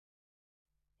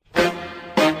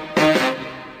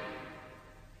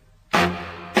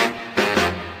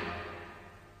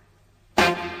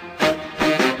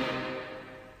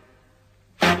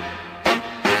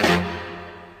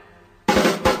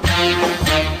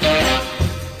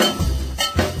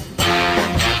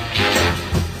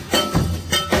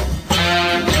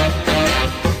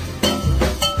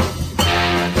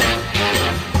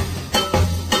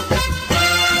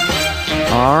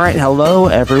hello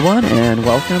everyone, and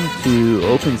welcome to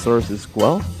Open Sources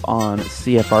Guelph on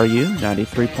CFRU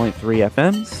 93.3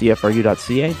 FM,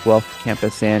 CFRU.ca, Guelph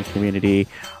Campus and Community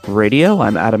Radio.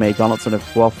 I'm Adam A. Donaldson of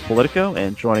Guelph Politico,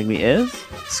 and joining me is...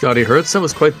 Scotty Hertz. That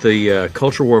was quite the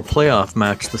Culture War playoff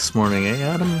match this morning, eh,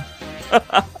 Adam?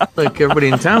 Like everybody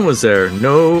in town was there.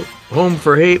 No Home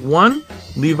for Hate, 1.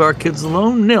 Leave Our Kids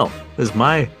Alone, 0 is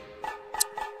my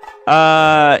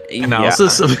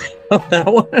analysis of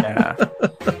that one.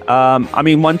 I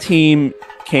mean, one team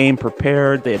came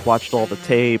prepared. They had watched all the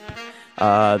tape.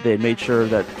 They had made sure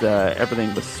that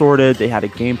everything was sorted. They had a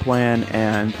game plan,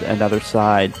 and another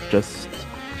side just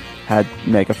had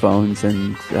megaphones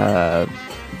and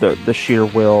the sheer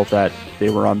will that they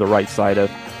were on the right side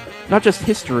of not just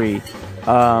history,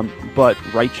 but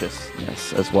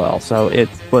righteousness as well. So it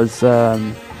was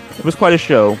quite a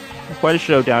show. Quite a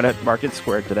show down at Market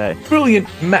Square today. Brilliant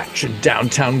match in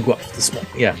downtown Guelph this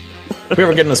morning. Yeah. If we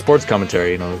ever get in a sports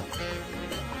commentary,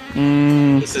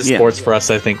 this is sports for us,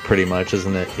 I think, pretty much,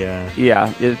 isn't it? Yeah.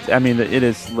 Yeah. It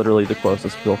is literally the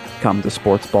closest we'll come to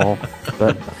sports ball.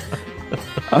 But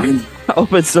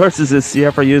Open Sources is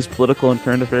CFRU's political and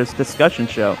current affairs discussion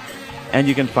show. And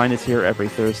you can find us here every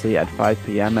Thursday at 5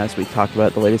 p.m. as we talk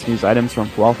about the latest news items from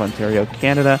Guelph, Ontario,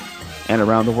 Canada, and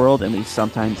around the world, and we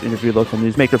sometimes interview local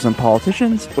newsmakers and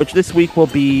politicians, which this week will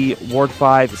be Ward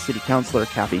 5 City Councillor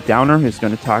Kathy Downer, who's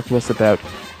going to talk to us about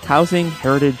housing,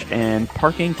 heritage, and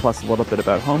parking, plus a little bit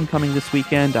about homecoming this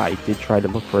weekend. I did try to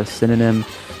look for a synonym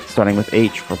starting with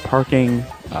H for parking.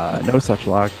 No such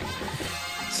luck.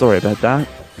 Sorry about that.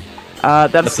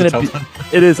 That's going to be...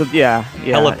 It is, yeah.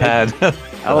 Helipad.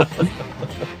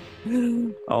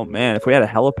 Oh man, if we had a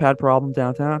helipad problem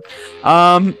downtown.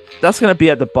 That's going to be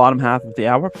at the bottom half of the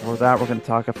hour. Before that, we're going to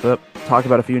talk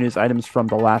about a few news items from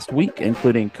the last week,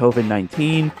 including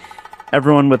COVID-19.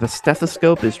 Everyone with a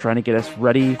stethoscope is trying to get us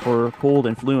ready for cold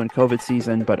and flu and COVID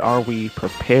season, but are we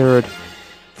prepared?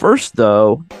 First,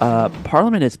 though,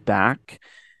 Parliament is back.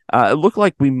 It looked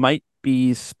like we might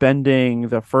be spending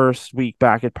the first week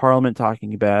back at Parliament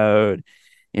talking about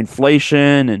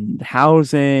inflation and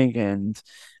housing and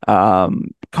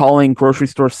calling grocery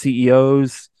store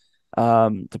CEOs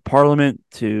to Parliament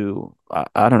to,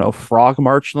 I don't know, frog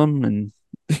march them and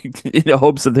in the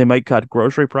hopes that they might cut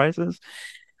grocery prices.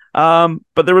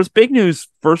 But there was big news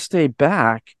first day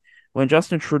back when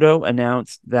Justin Trudeau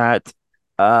announced that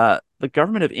the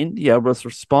government of India was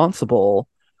responsible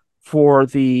for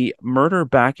the murder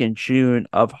back in June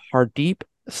of Hardeep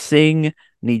Singh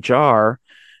Nijjar,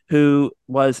 who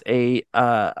was a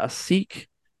Sikh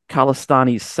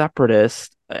Khalistani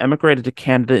separatist, emigrated to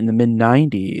Canada in the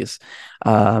mid-90s,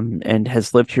 and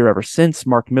has lived here ever since.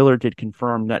 Mark Miller did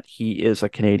confirm that he is a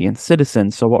Canadian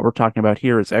citizen. So what we're talking about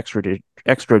here is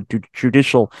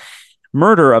extrajudicial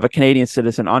murder of a Canadian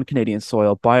citizen on Canadian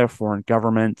soil by a foreign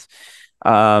government.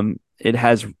 It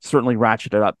has certainly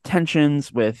ratcheted up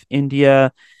tensions with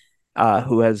India,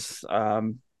 who has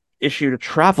issued a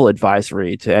travel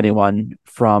advisory to anyone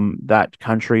from that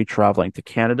country traveling to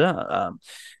Canada.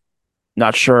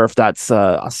 Not sure if that's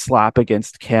a slap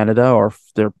against Canada or if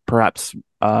they're perhaps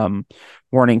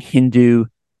warning Hindu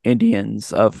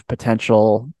Indians of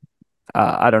potential,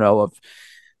 of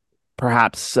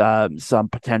perhaps some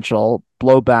potential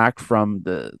blowback from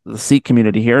the Sikh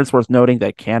community here. It's worth noting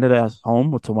that Canada is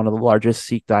home to one of the largest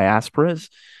Sikh diasporas.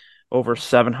 Over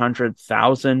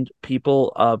 700,000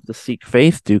 people of the Sikh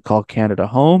faith do call Canada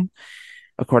home,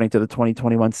 according to the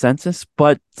 2021 census.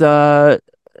 But I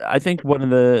think one of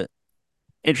the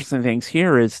interesting things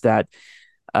here is that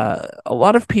a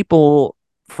lot of people,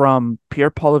 from Pierre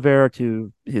Poilievre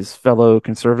to his fellow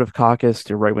Conservative caucus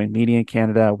to right-wing media in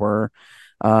Canada, were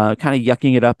kind of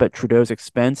yucking it up at Trudeau's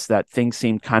expense, that things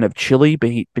seemed kind of chilly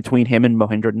between him and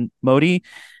Mohindra Modi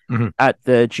at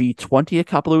the G20 a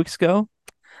couple of weeks ago.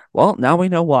 Well, now we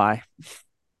know why.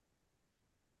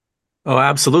 Oh,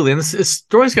 absolutely. And this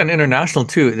story's gotten international,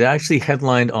 too. It actually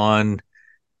headlined on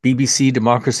BBC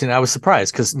Democracy, and I was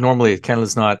surprised because normally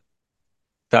Canada's not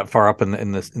that far up in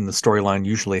the storyline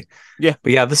usually. Yeah.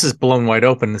 But yeah, this is blown wide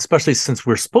open, especially since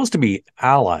we're supposed to be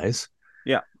allies.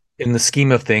 Yeah. In the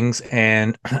scheme of things.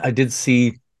 And I did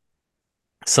see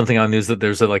something on news that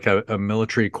there's a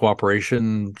military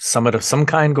cooperation summit of some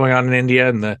kind going on in India,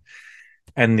 and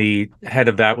the head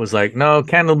of that was like, no,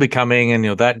 Canada will be coming,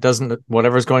 and that doesn't,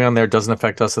 whatever's going on there doesn't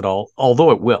affect us at all,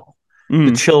 although it will.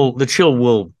 The chill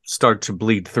will start to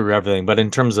bleed through everything, but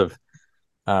in terms of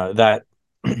that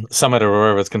summit or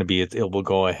wherever it's going to be, it will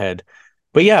go ahead.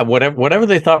 But yeah, whatever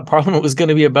they thought Parliament was going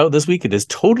to be about this week, it is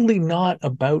totally not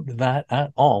about that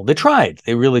at all.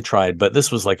 They really tried, but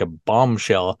this was like a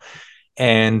bombshell.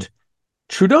 And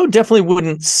Trudeau definitely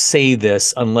wouldn't say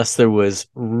this unless there was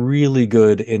really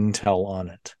good intel on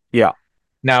it. Yeah.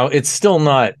 Now, it's still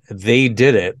not they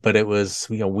did it, but it was,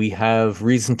 we have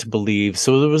reason to believe.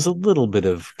 So there was a little bit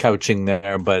of couching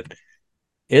there, but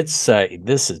it's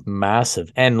this is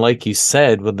massive. And like you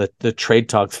said, when the trade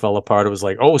talks fell apart, it was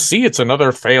like, oh, see, it's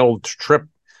another failed trip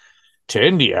to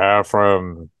India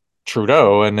from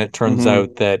Trudeau. And it turns Hmm.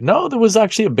 out that no, there was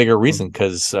actually a bigger reason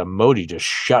because Modi just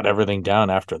shut everything down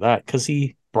after that because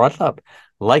he brought it up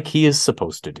like he is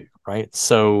supposed to do, right?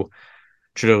 So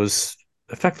Trudeau's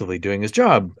effectively doing his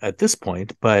job at this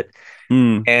point, but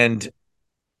Mm. and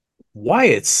why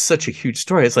it's such a huge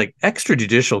story. It's like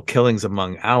extrajudicial killings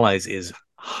among allies is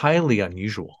highly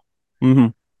unusual. Hmm.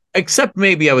 Except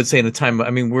maybe I would say in a time, I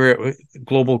mean, we're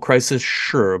global crisis,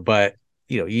 sure, but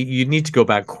you need to go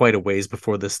back quite a ways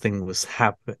before this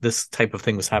type of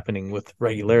thing was happening with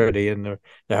regularity, and there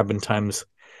have been times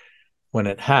when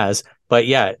it has. But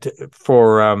yeah,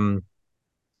 for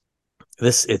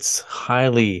this, it's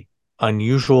highly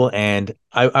unusual, and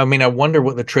I mean, I wonder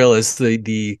what the trail is.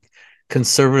 The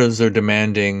conservatives are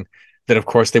demanding that, of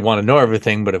course, they want to know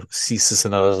everything, but if CSIS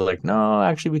and others are like, no,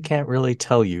 actually, we can't really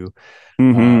tell you.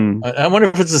 Hmm. I wonder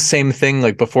if it's the same thing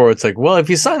like before. It's like, well, if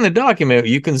you sign the document,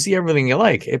 you can see everything you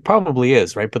like. It probably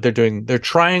is, right? But they're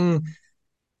trying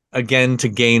again to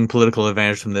gain political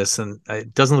advantage from this, and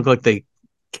it doesn't look like they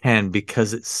can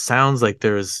because it sounds like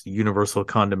there's universal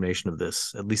condemnation of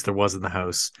this. At least there was in the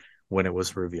House when it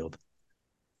was revealed.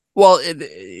 Well,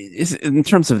 in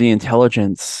terms of the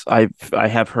intelligence, I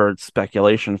have heard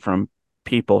speculation from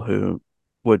people who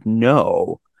would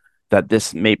know that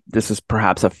this is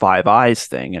perhaps a Five Eyes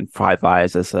thing, and Five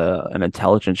Eyes is an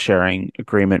intelligence sharing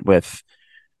agreement with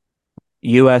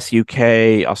U.S.,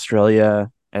 UK,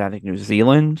 Australia, and I think New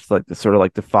Zealand. It's like the sort of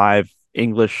like the five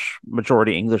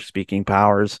majority English speaking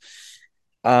powers.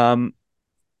 Um,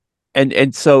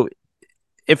 and so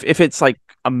if it's like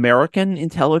American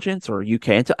intelligence or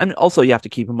UK, and also you have to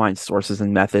keep in mind sources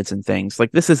and methods and things.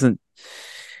 Like this isn't.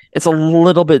 It's a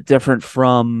little bit different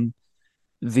from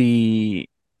the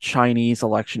Chinese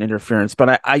election interference.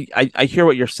 But I hear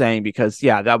what you're saying because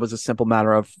yeah, that was a simple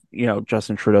matter of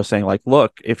Justin Trudeau saying like,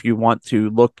 look, if you want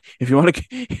to if you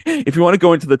want to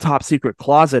go into the top secret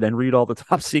closet and read all the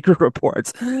top secret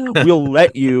reports, we'll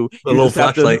let you. A little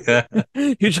flashlight.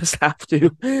 You just have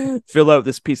to fill out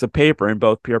this piece of paper. And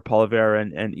both Pierre Poilievre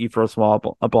and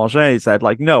Yves-François Blanchet said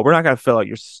like, no, we're not going to fill out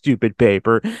your stupid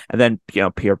paper. And then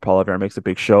Pierre Poilievre makes a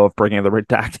big show of bringing the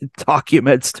redacted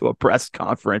documents to a press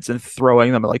conference and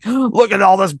throwing them like, look at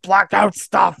all this blacked out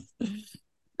stuff.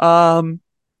 Um,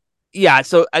 yeah,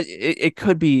 so it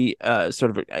could be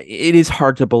sort of. It is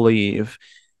hard to believe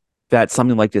that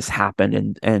something like this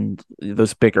happened, and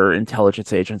those bigger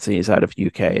intelligence agencies out of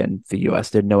UK and the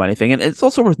US didn't know anything. And it's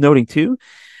also worth noting too,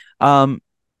 um,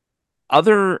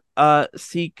 other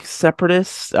Sikh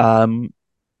separatists,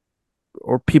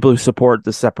 or people who support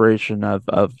the separation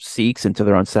of Sikhs into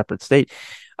their own separate state,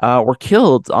 were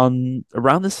killed on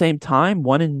around the same time.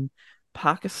 One in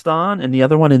Pakistan and the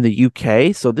other one in the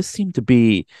UK. So this seemed to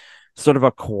be sort of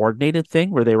a coordinated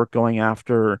thing where they were going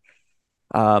after,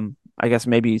 I guess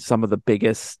maybe some of the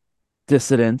biggest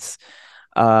dissidents.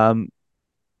 Um,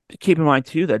 Keep in mind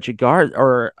too that Jigar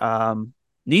or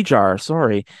Nijar,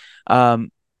 sorry,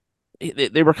 um,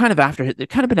 they were kind of after they've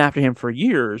kind of been after him for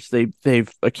years.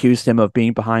 They've accused him of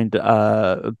being behind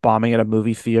bombing at a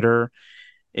movie theater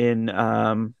in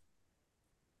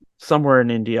somewhere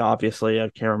in India. Obviously, I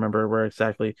can't remember where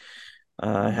exactly.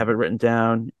 I have it written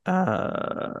down.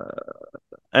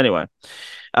 Anyway,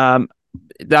 um,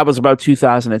 that was about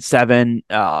 2007.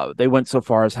 They went so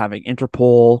far as having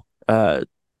Interpol, uh,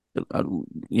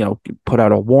 put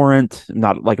out a warrant,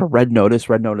 not like a red notice.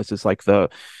 Red notice is like the,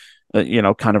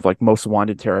 kind of like most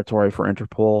wanted territory for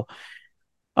Interpol.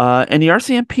 And the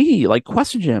RCMP like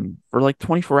questioned him for like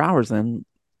 24 hours then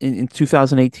in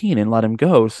 2018 and let him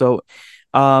go. So,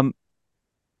 um,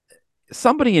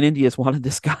 somebody in India has wanted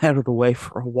this guy out of the way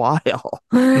for a while,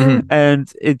 Mhm.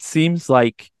 and it seems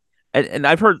like, and I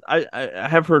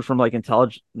have heard from like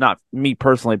intelligence, not me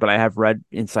personally, but I have read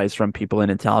insights from people in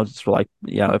intelligence for like,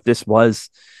 if this was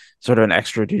sort of an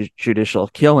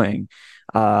extrajudicial killing,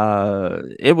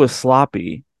 it was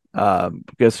sloppy.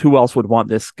 Because who else would want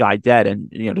this guy dead, and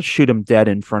to shoot him dead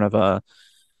in front of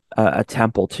a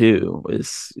temple too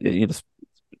is,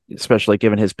 especially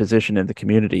given his position in the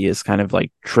community, is kind of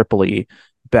like triply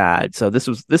bad. So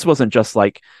this wasn't just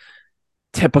like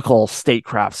typical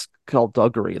statecraft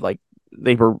skullduggery. Like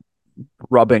they were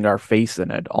rubbing our face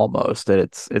in it almost. And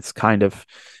it's kind of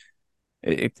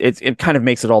it kind of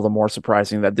makes it all the more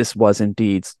surprising that this was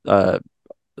indeed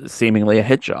seemingly a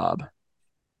hit job.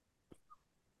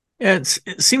 Yeah,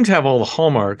 it seemed to have all the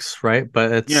hallmarks, right?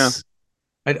 But Yeah.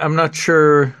 I'm not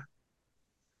sure.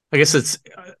 I guess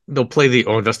they'll play the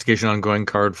investigation ongoing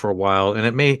card for a while, and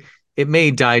it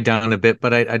may die down a bit,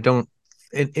 but I don't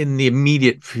in the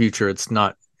immediate future it's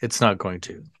not going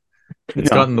to. It's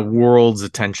Yeah. gotten the world's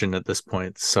attention at this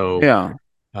point, so Yeah.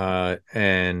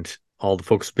 and all the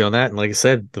focus will be on that. And like I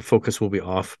said, the focus will be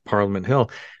off Parliament Hill.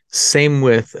 Same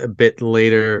with a bit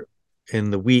later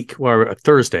in the week, or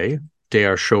Thursday, day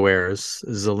our show airs,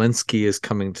 Zelensky is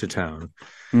coming to town.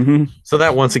 Hmm. So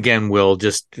that once again will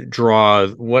just draw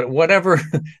whatever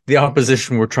the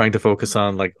opposition we're trying to focus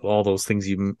on, like all those things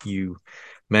you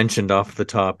mentioned off the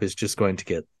top, is just going to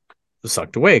get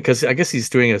sucked away because I guess he's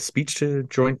doing a speech to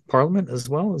joint parliament as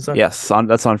well. Is that Yes,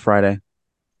 that's on Friday.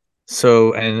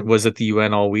 so? And was at the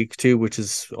UN all week too, which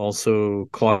is also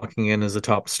clocking in as a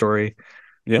top story.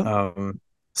 Yeah. Um,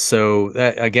 so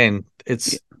that again, Yeah.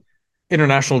 it's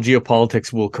international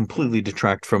geopolitics will completely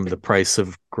detract from the price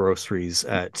of groceries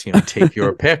at take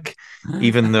your pick,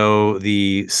 even though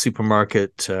the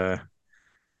supermarket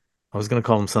I was going to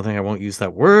call them something, I won't use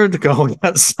that word,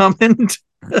 got summoned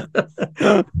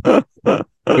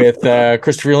with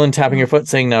Christopher Ewan tapping your foot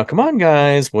saying, now come on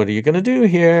guys, what are you going to do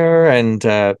here? And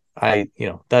I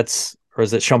that's, or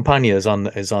is it champagne is on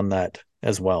that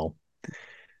as well.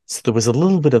 So there was a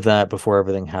little bit of that before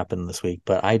everything happened this week,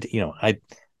 but I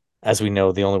as we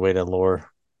know, the only way to lower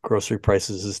grocery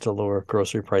prices is to lower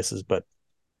grocery prices. But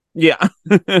Yeah.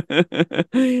 All I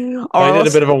right, did a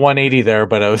let's. bit of a 180 there,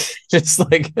 but I was just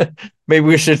like, maybe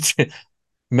we should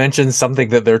mention something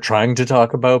that they're trying to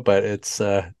talk about, but it's,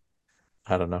 I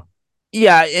don't know.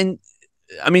 Yeah, and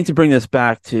I mean to bring this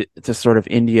back to sort of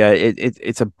India,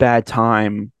 it's a bad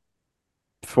time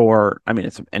for. I mean,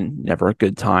 it's and never a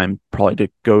good time probably to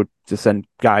go to send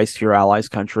guys to your allies'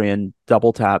 country and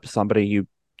double tap somebody you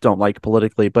don't like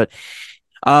politically, but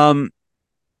um.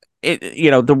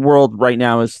 The world right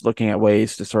now is looking at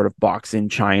ways to sort of box in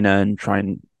China and try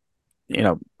and you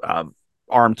know,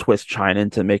 arm twist China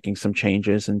into making some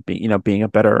changes and being a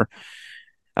better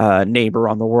neighbor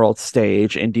on the world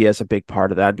stage. India is a big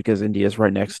part of that because India is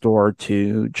right next door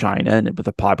to China and with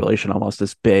a population almost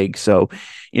as big. So,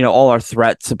 all our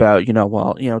threats about,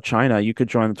 well, China, you could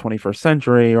join the 21st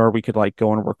century, or we could like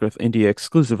go and work with India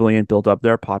exclusively and build up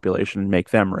their population and make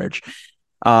them rich.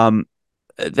 Um,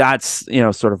 that's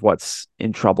sort of what's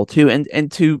in trouble too, and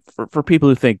for people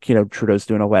who think Trudeau's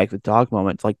doing a wag the dog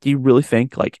moment, like, do you really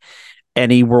think like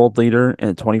any world leader in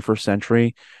the 21st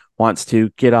century wants to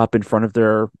get up in front of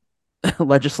their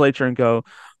legislature and go,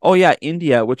 oh yeah,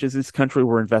 India, which is this country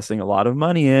we're investing a lot of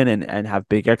money in and have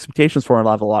big expectations for and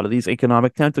have a lot of these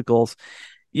economic tentacles,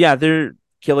 yeah, they're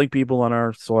killing people on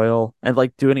our soil and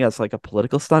like doing it as like a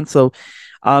political stunt. So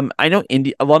I know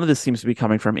India, a lot of this seems to be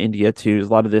coming from India too. A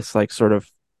lot of this like sort of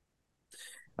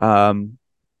um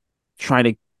trying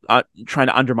to trying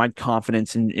to undermine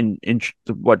confidence in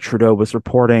what Trudeau was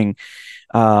reporting.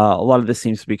 A lot of this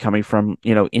seems to be coming from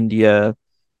India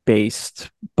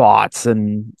based bots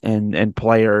and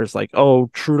players like, oh,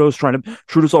 Trudeau's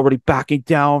already backing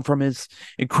down from his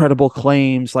incredible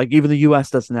claims, like even the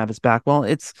US doesn't have his back. Well,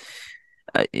 it's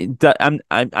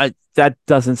that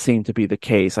doesn't seem to be the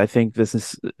case. I think this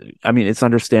is, I mean, it's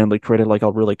understandably created like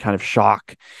a really kind of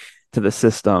shock to the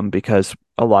system because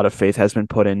a lot of faith has been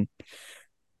put in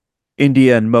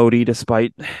India and Modi,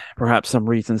 despite perhaps some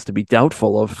reasons to be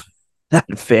doubtful of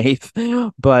that faith.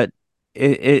 But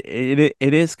it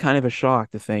is kind of a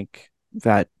shock to think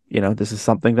that this is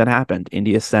something that happened.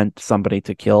 India sent somebody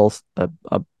to kill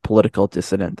a political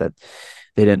dissident that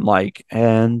they didn't like,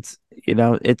 and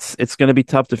it's going to be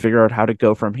tough to figure out how to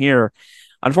go from here.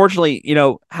 Unfortunately,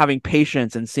 having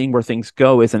patience and seeing where things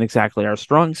go isn't exactly our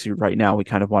strong suit right now. We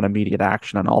kind of want immediate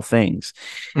action on all things,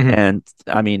 Mhm. and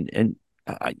I mean, and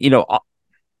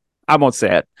I won't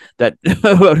say it, that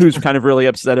who's kind of really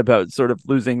upset about sort of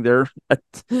losing their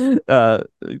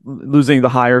losing the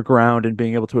higher ground and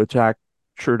being able to attack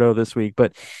Trudeau this week.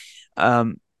 But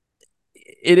um,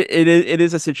 it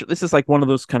is a situation. This is like one of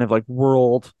those kind of like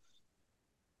world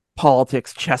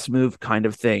politics chess move kind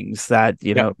of things that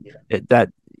Yeah. that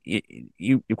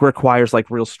it requires like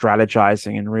real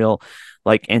strategizing and real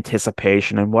like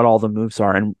anticipation and what all the moves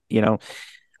are, and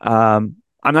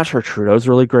I'm not sure Trudeau's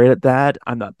really great at that.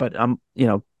 I'm not, but uh,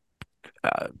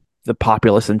 the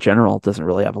populace in general doesn't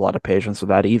really have a lot of patience with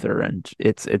that either, and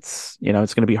it's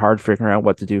going to be hard figuring out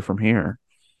what to do from here.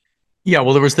 Yeah.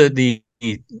 Well, there was the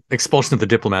expulsion of the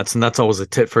diplomats, and that's always a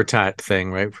tit for tat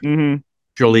thing, right? Hmm.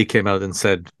 Jolie came out and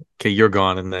said, "Okay, you're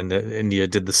gone," and then India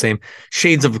did the same.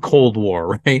 Shades of the Cold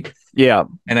War, right? Yeah,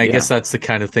 And I yeah. guess that's the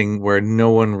kind of thing where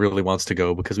no one really wants to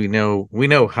go because we know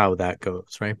how that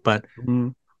goes, right?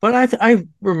 Mhm. But I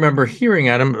remember hearing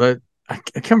Adam. I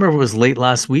can't remember if it was late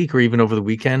last week or even over the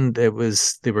weekend. It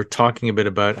was they were talking a bit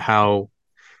about how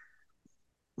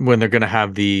when they're going to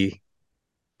have the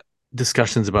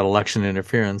discussions about election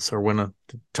interference, or when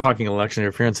talking election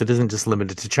interference, it isn't just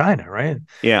limited to China, right?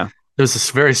 Yeah, There's this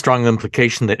very strong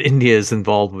implication that India is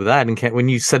involved with that. And when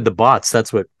you said the bots,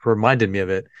 that's what reminded me of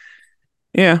it.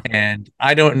 yeah. And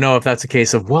I don't know if that's a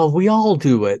case of, well, we all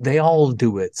do it. They all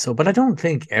do it. So, but I don't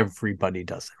think everybody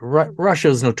does it. Russia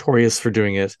is notorious for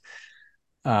doing it.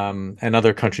 And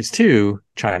other countries too.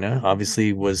 China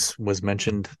obviously was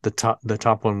mentioned the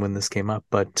top one when this came up,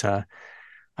 but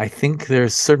I think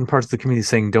there's certain parts of the community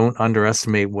saying don't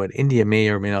underestimate what India may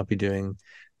or may not be doing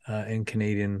in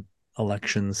Canadian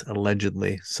elections,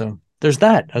 allegedly. So there's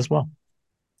that as well.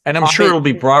 And I'm I sure mean, it'll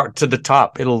be brought to the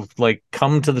top. It'll like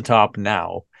come to the top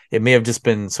now. It may have just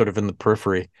been sort of in the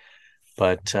periphery,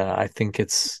 but I think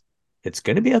it's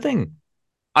going to be a thing.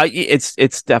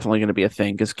 it's definitely going to be a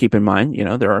thing because keep in mind,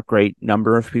 there are a great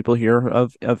number of people here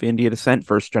of India descent,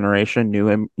 first generation,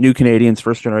 new Canadians,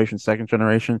 first generation, second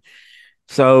generation.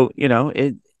 So,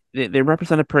 they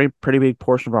represent a pretty big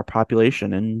portion of our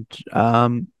population and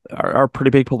are pretty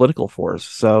big political force.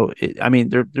 So, I mean,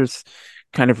 there's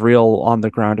kind of real on the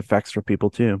ground effects for people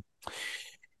too,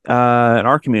 in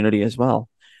our community as well.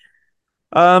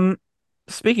 Um,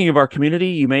 Speaking of our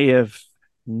community, you may have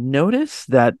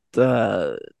noticed that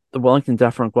the Wellington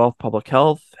Dufferin Guelph Public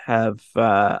Health have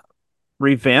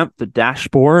revamped the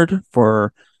dashboard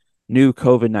for new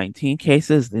COVID-19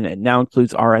 cases, and it now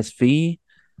includes RSV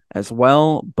as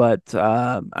well. But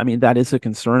I mean, that is a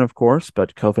concern, of course.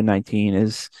 But COVID-19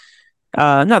 is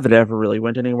not that it ever really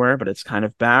went anywhere, but it's kind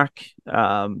of back.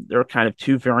 There are kind of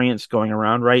two variants going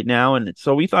around right now, and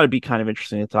so we thought it'd be kind of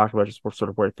interesting to talk about just sort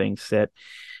of where things sit.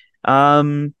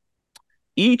 Um,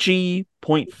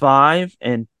 EG.5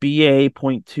 and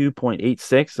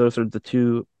BA.2.86, those are the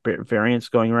two variants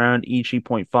going around.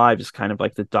 EG.5 is kind of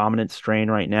like the dominant strain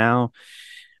right now.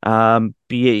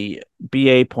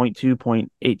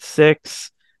 BA.2.86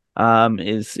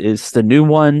 is the new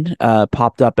one,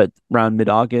 popped up at around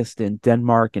mid-August in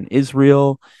Denmark and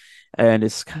Israel, and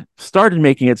it's started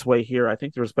making its way here. I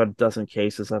think there's about a dozen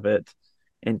cases of it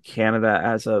in Canada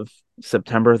as of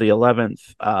September the 11th.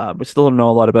 We still don't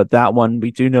know a lot about that one. We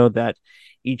do know that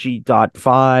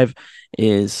EG.5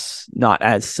 is not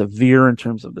as severe in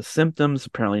terms of the symptoms,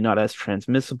 apparently not as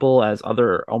transmissible as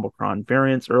other Omicron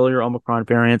variants, earlier Omicron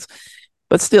variants.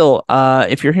 But still,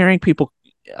 if you're hearing people,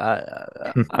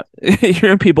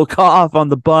 hearing people cough on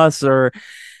the bus or,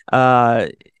 uh,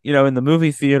 in the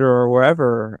movie theater or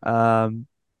wherever,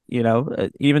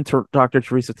 even Dr.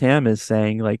 Teresa Tam is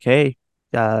saying like, hey,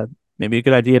 uh, maybe a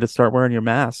good idea to start wearing your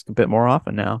mask a bit more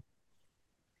often now.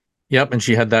 Yep, and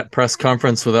she had that press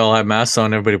conference with all that masks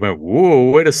on. Everybody went, "Whoa,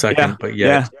 wait a Yeah, second!" But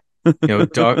yet, yeah.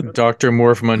 Dr.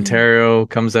 Moore from Ontario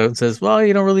comes out and says, "Well,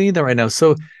 you don't really need that right now."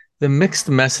 So the mixed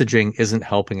messaging isn't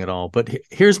helping at all. But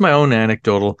here's my own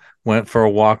anecdotal. Went for a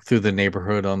walk through the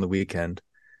neighborhood on the weekend,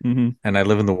 Hmm. and I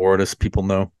live in the ward, as people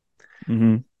know.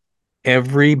 Hmm.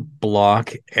 Every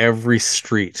block, every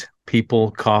street,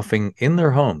 people coughing in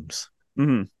their homes,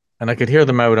 Hmm. and I could hear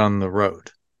them out on the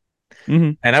road.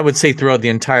 Hmm. And I would say throughout the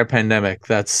entire pandemic,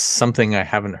 that's something I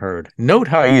haven't heard. Note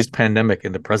how I used pandemic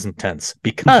in the present tense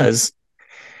because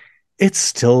it's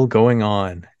still going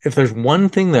on. If there's one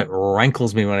thing that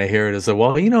rankles me when I hear it is that,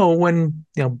 well,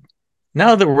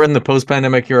 now that we're in the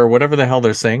post-pandemic era, or whatever the hell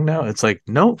they're saying now, it's like,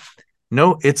 no,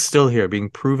 no, it's still here, being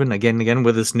proven again and again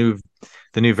with the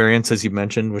new variants, as you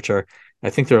mentioned, which are, I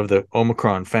think they're of the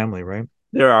Omicron family, right?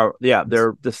 Yeah,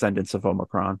 they're descendants of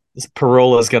Omicron. This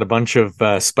Parola's got a bunch of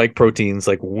spike proteins,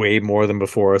 like way more than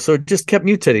before. So it just kept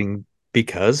mutating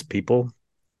because people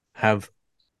have,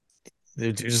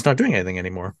 they're just not doing anything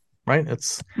anymore, right?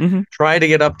 It's Hmm. try to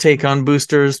get uptake on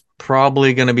boosters,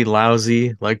 probably going to be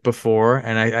lousy like before.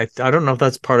 And I don't know if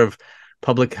that's part of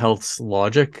public health's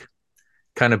logic,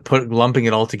 kind of lumping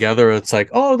it all together. It's like,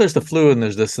 oh, there's the flu and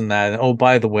there's this and that. And, oh,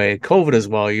 by the way, COVID as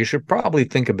well. You should probably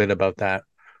think a bit about that.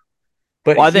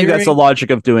 But Well, I think that's the hearing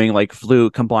logic of doing like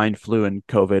combined flu and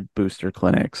COVID booster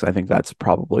clinics. I think that's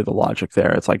probably the logic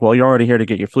there. It's like, well, you're already here to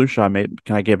get your flu shot. Maybe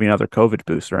can I give you another COVID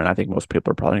booster? And I think most people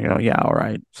are probably yeah, all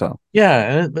right. So,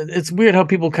 Yeah, and it's weird how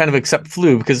people kind of accept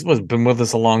flu because it's been with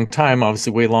us a long time,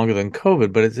 obviously way longer than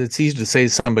COVID. But it's easy to say to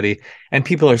somebody, and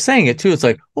people are saying it too. It's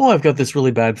like, oh, I've got this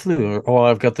really bad flu, or oh,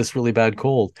 I've got this really bad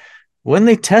cold. When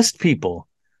they test people,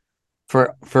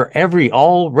 for every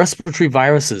all respiratory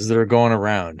viruses that are going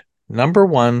around, number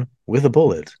one with a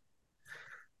bullet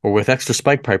or with extra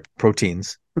spike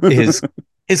proteins is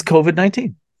is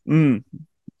COVID-19. Mm.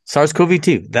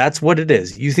 SARS-CoV-2. That's what it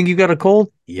is. You think you got a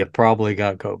cold? You probably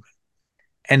got COVID.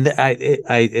 And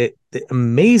it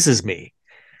amazes me.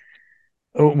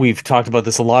 We've talked about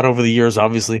this a lot over the years,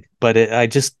 obviously, but I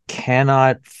just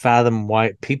cannot fathom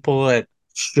why people that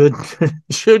should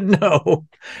should know.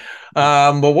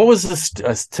 But what was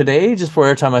this today? Just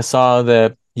before airtime, I saw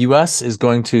the U.S. is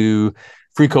going to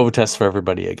free COVID tests for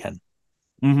everybody again.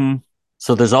 Hmm.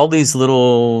 So there's all these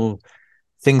little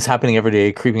things happening every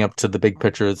day, creeping up to the big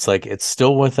picture. It's like it's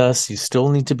still with us. You still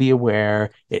need to be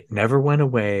aware. It never went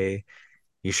away.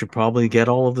 You should probably get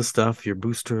all of the stuff, your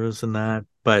boosters and that.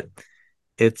 But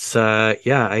it's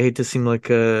yeah, I hate to seem like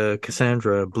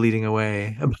Cassandra bleeding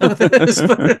away about this,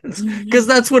 but because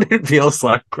that's what it feels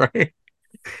like, right?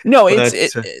 No, But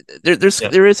yeah.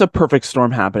 there is a perfect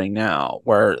storm happening now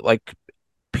where like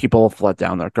people have let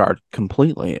down their guard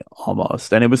completely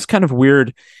almost. And it was kind of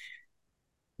weird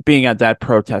being at that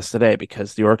protest today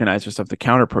because the organizers of the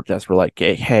counter protest were like,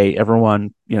 hey,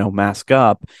 everyone, mask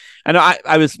up. And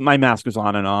my mask was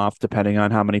on and off depending on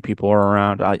how many people are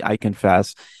around. I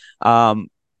confess. Um,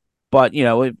 but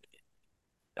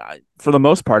for the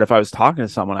most part, if I was talking to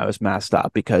someone, I was masked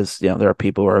up because there are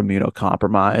people who are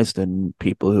immunocompromised and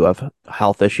people who have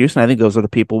health issues, and I think those are the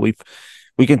people we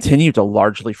continue to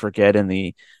largely forget in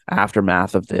the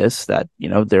aftermath of this, that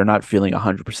they're not feeling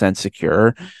 100%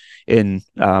 secure in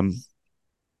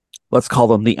let's call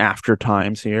them the after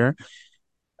times here.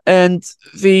 And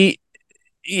the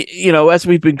as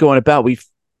we've been going about, we've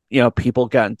people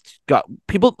got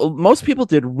people most people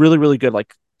did really really good,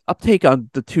 like uptake on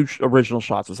the two original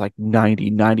shots was like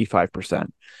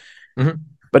 90-95%. Mhm.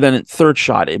 But then third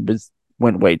shot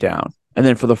went way down, and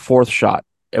then for the fourth shot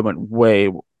it went way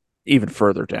even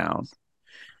further down.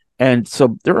 And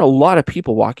so there are a lot of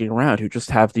people walking around who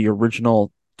just have the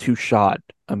original two shot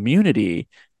immunity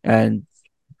and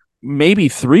maybe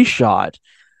three shot,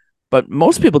 but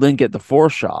most people didn't get the four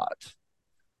shot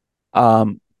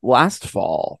last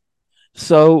fall.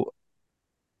 So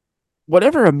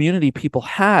whatever immunity people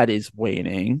had is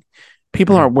waning.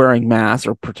 People Mhm. aren't wearing masks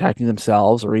or protecting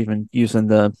themselves or even using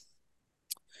the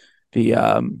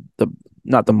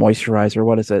not the moisturizer.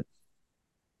 What is it?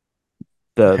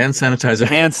 The Hand sanitizer.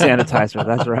 hand sanitizer.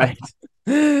 That's right.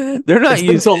 They're not It's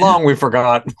been used. so long we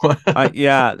forgot.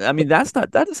 Yeah, I mean that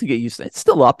doesn't get used. It's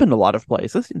still up in a lot of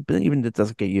places, but even it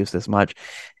doesn't get used as much.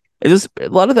 It's just a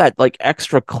lot of that like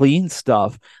extra clean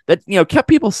stuff that kept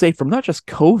people safe from not just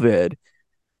COVID,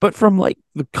 but from like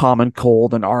the common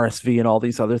cold and RSV and all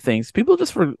these other things. People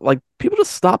just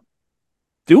stopped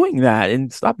doing that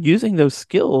and stopped using those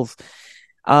skills.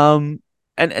 Um,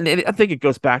 I think it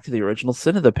goes back to the original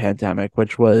sin of the pandemic,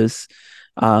 which was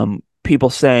people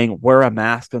saying wear a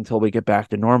mask until we get back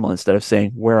to normal instead of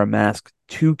saying wear a mask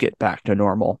to get back to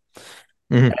normal.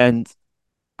 Mhm. And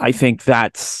I think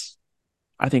that's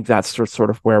sort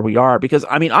of where we are, because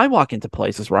I mean I walk into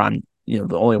places where I'm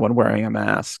the only one wearing a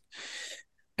mask,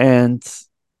 and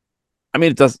I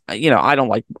mean it does I don't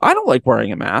like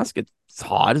wearing a mask. It's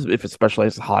hot, if especially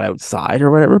if it's hot outside or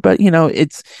whatever, but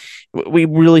we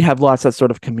really have lots of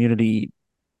sort of community,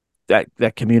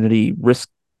 that community risk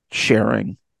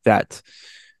sharing that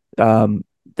um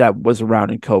that was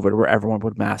around in COVID, where everyone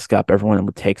would mask up, everyone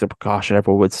would take the precaution,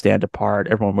 everyone would stand apart,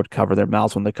 everyone would cover their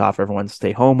mouths when they cough, everyone would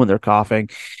stay home when they're coughing,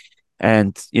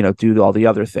 and do all the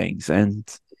other things. And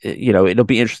it'll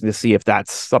be interesting to see if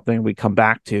that's something we come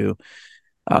back to,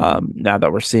 now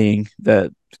that we're seeing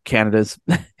the Canada's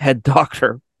head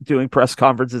doctor doing press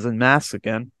conferences in masks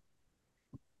again.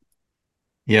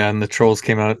 Yeah, and the trolls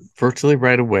came out virtually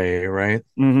right away, right?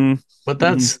 Mm-hmm. But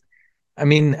Mm-hmm. that's, I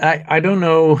mean, I don't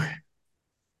know.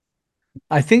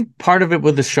 I think part of it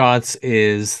with the shots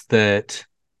is that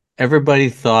everybody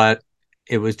thought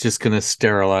it was just going to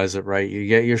sterilize it, right? You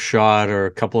get your shot or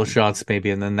a couple of shots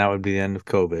maybe, and then that would be the end of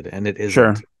COVID, and it isn't.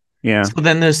 Sure. Yeah. So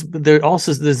then there's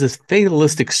this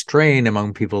fatalistic strain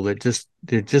among people that just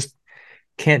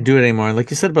can't do it anymore. And like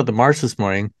you said about the march this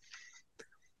morning,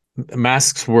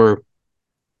 masks were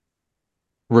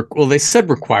well, they said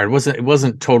required. It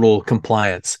wasn't total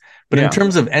compliance. But in Yeah.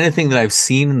 terms of anything that I've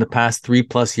seen in the past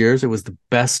 3+ years, it was the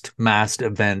best masked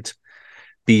event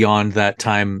beyond that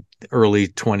time, early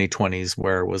 2020s,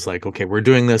 where it was like, okay, we're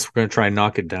doing this, we're going to try and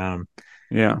knock it down,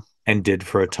 Yeah. and did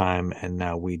for a time, and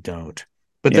now we don't.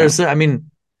 But Yeah. I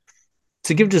mean,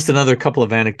 to give just another couple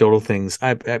of anecdotal things,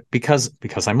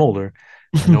 because I'm older,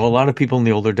 I know a lot of people in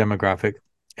the older demographic,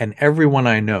 and everyone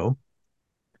I know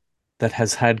that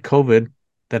has had COVID,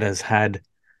 that has had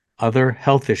other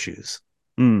health issues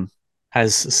Mm,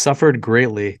 has suffered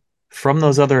greatly from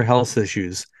those other health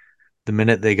issues the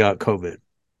minute they got COVID.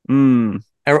 mm,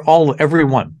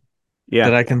 Everyone yeah.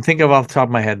 that I can think of off the top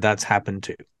of my head, that's happened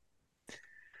to.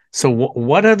 So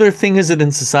what other thing is it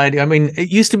in society? I mean, it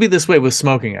used to be this way with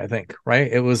smoking, I think, right?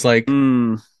 It was like,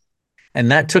 Mm,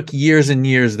 and that took years and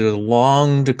years. There was a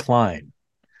long decline.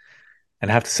 And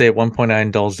I have to say, at one point, I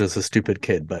indulged as a stupid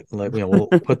kid, but we'll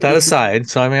put that aside.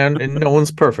 So I mean, no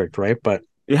one's perfect, right?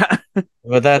 yeah.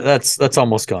 But that's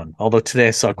almost gone. Although today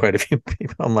I saw quite a few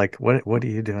people. I'm like, what are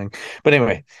you doing? But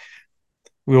anyway,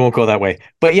 we won't go that way.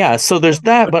 But yeah, so there's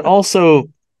that. But also,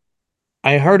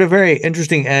 I heard a very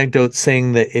interesting anecdote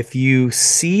saying that if you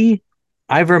see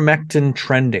ivermectin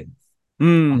trending on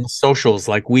Mm, the socials,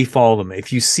 like we follow them,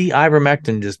 if you see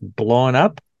ivermectin just blowing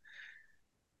up,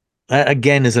 that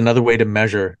again is another way to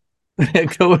measure,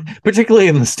 particularly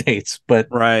in the States, but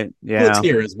right. it's Yeah.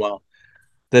 here as well,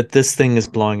 that this thing is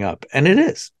blowing up. And it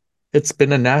is. It's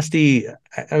been a nasty,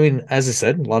 I mean, as I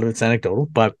said, a lot of it's anecdotal,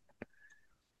 but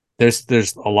there's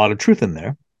a lot of truth in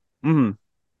there. Mm.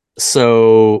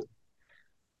 So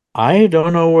I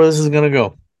don't know where this is going to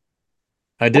go.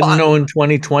 I didn't Well, know in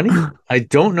 2020. I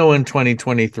don't know in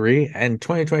 2023 and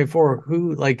 2024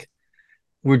 who like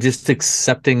we're just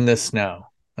accepting this now.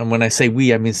 And when I say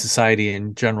we, I mean society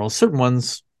in general. Certain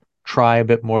ones try a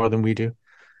bit more than we do,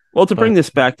 well, to bring but this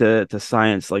back to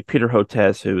science, like Peter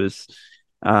Hotez, who is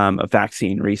a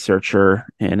vaccine researcher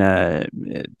in I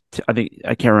think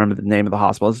I can't remember the name of the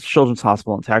hospital. It's a children's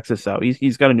hospital in Texas. So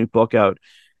he's got a new book out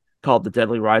called The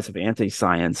Deadly Rise of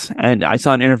Anti-Science. And I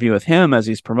saw an interview with him as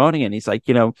he's promoting it. And he's like,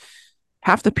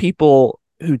 half the people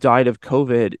who died of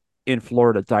COVID in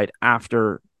Florida died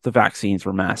after the vaccines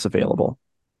were mass available.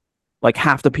 Like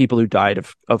half the people who died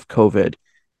of COVID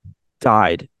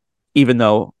died, even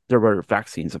though there were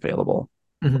vaccines available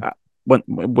Mhm.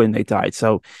 when they died.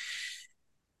 So,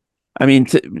 I mean,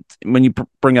 when you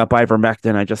bring up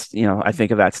ivermectin, I just I think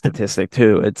of that statistic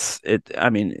too. I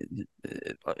mean,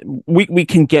 we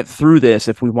can get through this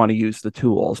if we want to use the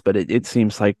tools, but it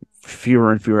seems like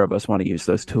fewer and fewer of us want to use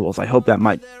those tools. I hope that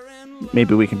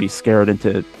maybe we can be scared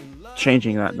into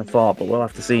changing that in the fall, but we'll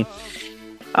have to see.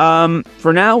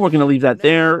 For now, we're going to leave that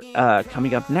there.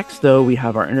 Coming up next, though, we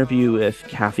have our interview with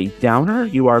Kathy Downer.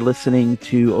 You are listening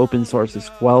to Open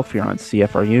Sources Guelph here on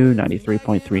CFRU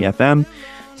 93.3 FM,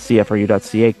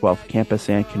 CFRU.ca, Guelph Campus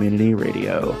and Community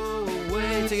Radio.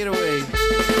 Take it away.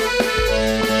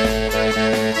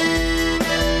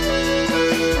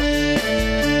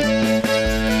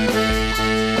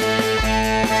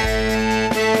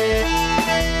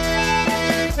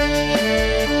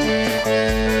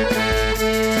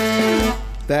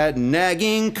 That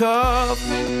nagging cough,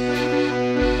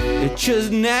 it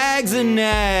just nags and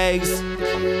nags.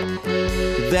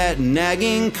 That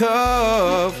nagging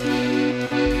cough,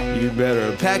 you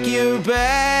better pack your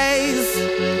bags,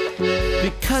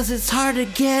 because it's hard to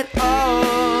get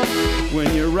off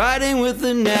when you're riding with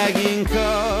the nagging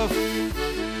cough.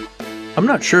 I'm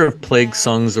not sure if plague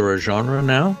songs are a genre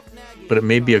now, but it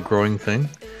may be a growing thing.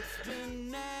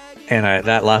 And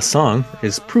that last song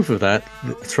is proof of that.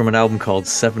 It's from an album called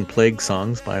Seven Plague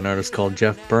Songs by an artist called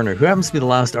Jeff Berner, who happens to be the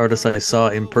last artist I saw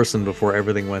in person before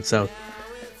everything went south.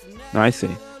 I see.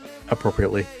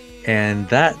 Appropriately. And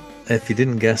that, if you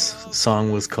didn't guess,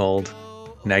 song was called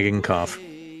Nagging Cough.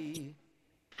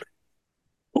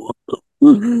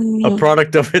 A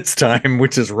product of its time,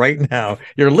 which is right now.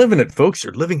 You're living it, folks.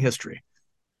 You're living history.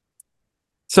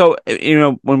 So,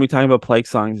 when we talk about plague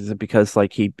songs, is it because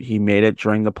like he made it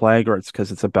during the plague, or it's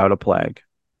because it's about a plague?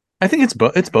 I think it's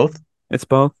both. It's both. It's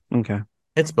both. Okay.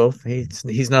 It's both.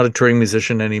 He's not a touring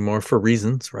musician anymore for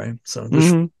reasons, right? So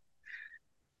there's Mm-hmm.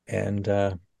 and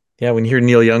yeah, when you hear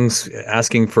Neil Young's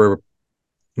asking for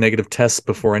negative tests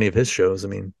before any of his shows, I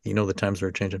mean, the times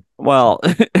are changing. Well,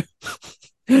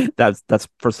 that's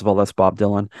first of all, that's Bob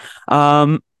Dylan.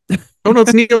 Oh no,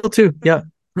 it's Neil too. Yeah.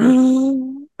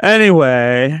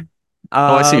 Anyway,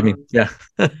 Oh, I see what you mean. Yeah.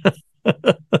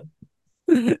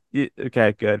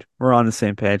 okay, good. We're on the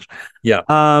same page. Yeah.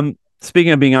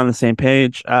 Speaking of being on the same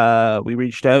page, we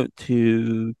reached out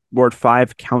to Ward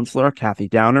 5 Councillor Kathy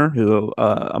Downer, who,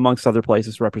 amongst other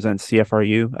places, represents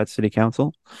CFRU at City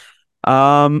Council.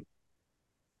 A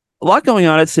lot going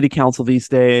on at City Council these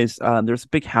days. There's a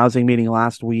big housing meeting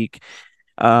last week.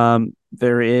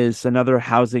 There is another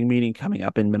housing meeting coming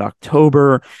up in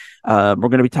mid-October. We're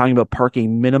going to be talking about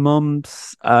parking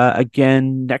minimums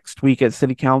again next week at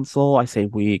City Council. I say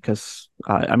we because,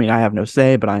 I mean, I have no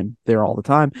say, but I'm there all the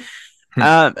time.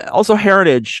 Also,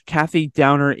 Heritage. Kathy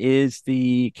Downer is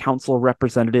the council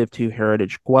representative to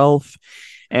Heritage Guelph.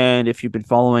 And if you've been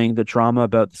following the drama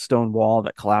about the stone wall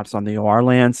that collapsed on the OR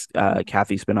lands,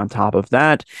 Kathy's been on top of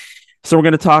that. So we're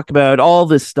going to talk about all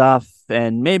this stuff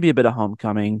and maybe a bit of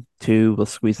homecoming too. We'll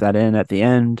squeeze that in at the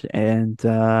end. And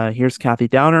here's Kathy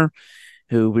Downer,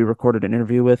 who we recorded an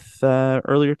interview with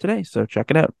earlier today. So check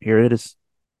it out. Here it is.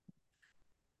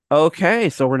 Okay,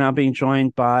 so we're now being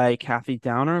joined by Kathy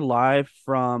Downer live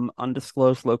from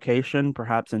undisclosed location,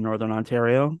 perhaps in Northern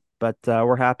Ontario. But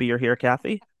we're happy you're here,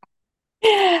 Kathy.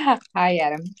 Hi,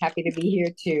 Adam. Happy to be here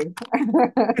too.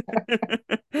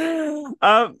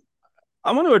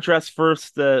 I want to address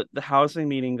first the housing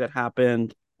meeting that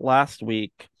happened last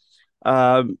week.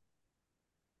 Um,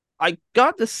 I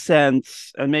got the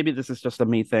sense, and maybe this is just a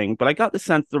me thing, but I got the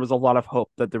sense there was a lot of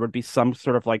hope that there would be some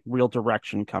sort of like real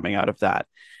direction coming out of that.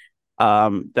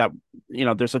 That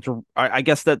there's I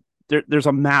guess that there's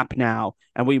a map now,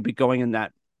 and we'd be going in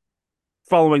that,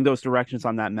 following those directions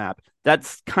on that map.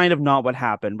 That's kind of not what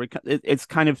happened. It's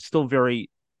kind of still very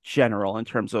general in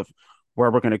terms of where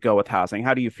we're going to go with housing.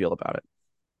 How do you feel about it?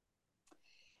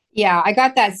 Yeah, I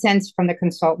got that sense from the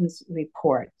consultant's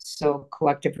report. So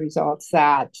collective results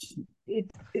that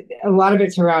a lot of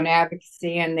it's around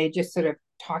advocacy, and they just sort of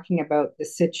talking about the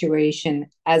situation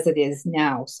as it is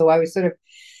now. So I was sort of,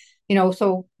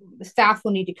 so the staff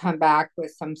will need to come back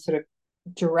with some sort of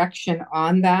direction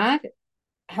on that.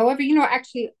 However,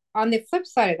 actually on the flip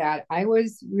side of that, I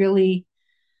was really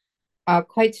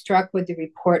quite struck with the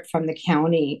report from the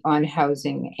county on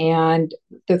housing and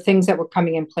the things that were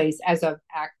coming in place as of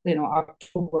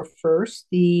October 1st.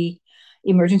 The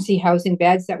emergency housing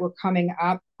beds that were coming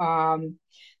up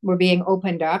were being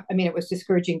opened up. I mean, it was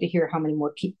discouraging to hear how many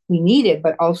more people we needed,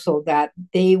 but also that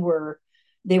they were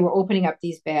opening up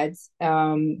these beds,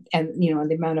 and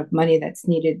the amount of money that's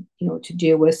needed to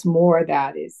deal with more of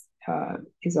that is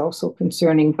also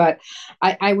concerning. But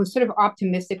I was sort of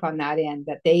optimistic on that end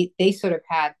that they sort of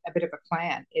had a bit of a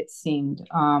plan, it seemed.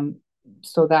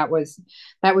 So that was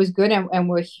good, and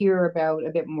we'll hear about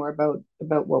a bit more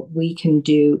about what we can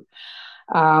do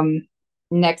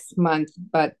next month.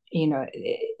 But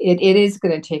it is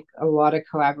going to take a lot of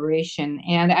collaboration,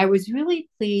 and I was really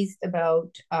pleased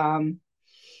about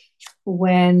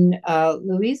when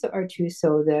Louisa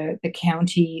Artuso, the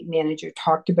county manager,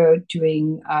 talked about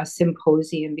doing a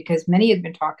symposium, because many had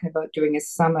been talking about doing a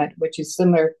summit, which is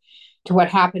similar to what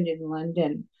happened in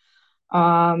London,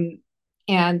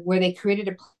 and where they created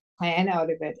a plan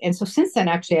out of it. And so since then,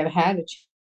 actually, I've had a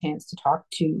chance to talk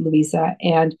to Louisa,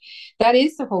 and that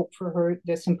is the hope for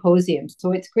the symposium.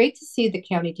 So it's great to see the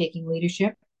county taking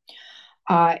leadership.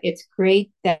 It's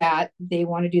great that they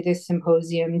want to do this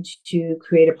symposium to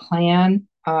create a plan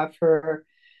for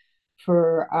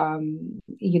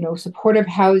supportive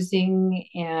housing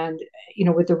and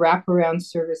with the wraparound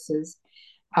services.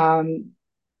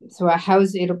 So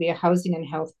it'll be a housing and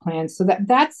health plan. So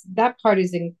that part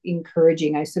is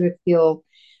encouraging. I sort of feel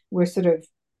we're sort of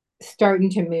starting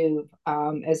to move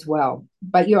as well.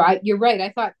 But you're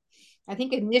right. I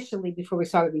think initially, before we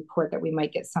saw the report, that we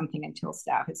might get something until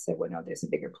staff had said, well, no, there's a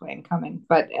bigger plan coming.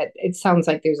 But it sounds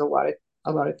like there's a lot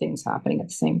of things happening at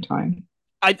the same time.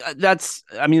 That's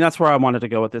where I wanted to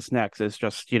go with this next, is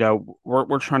just,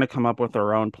 we're trying to come up with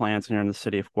our own plans here in the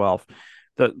city of Guelph.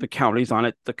 The county's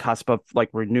on the cusp of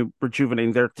like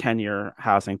rejuvenating their 10-year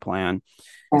housing plan.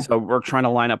 Yeah. So we're trying to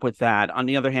line up with that. On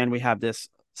the other hand, we have this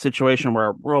situation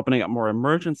where we're opening up more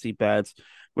emergency beds,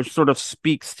 which sort of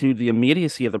speaks to the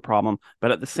immediacy of the problem.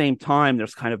 But at the same time,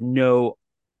 there's kind of no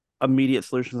immediate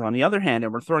solutions on the other hand.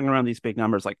 And we're throwing around these big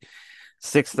numbers like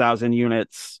 6,000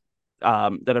 units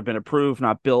that have been approved,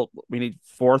 not built. We need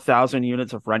 4,000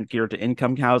 units of rent geared to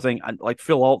income housing. Like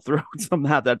Phil Alt threw some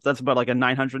of that's about like a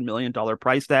 $900 million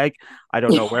price tag. I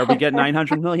don't know where we get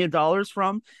 $900 million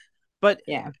from. But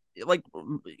yeah, like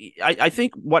I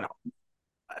think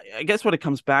I guess what it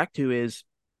comes back to is,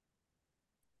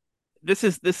 this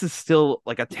is still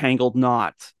like a tangled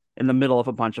knot in the middle of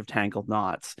a bunch of tangled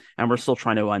knots, and we're still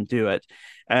trying to undo it.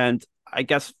 And I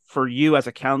guess for you as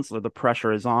a counselor, the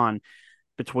pressure is on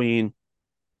between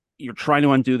you're trying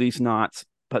to undo these knots,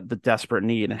 but the desperate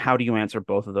need, and how do you answer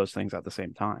both of those things at the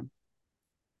same time?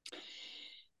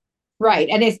 Right.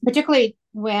 And it's particularly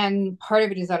when part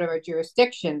of it is out of our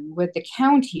jurisdiction with the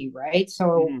county, right?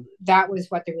 So that was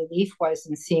what the relief was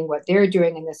in seeing what they're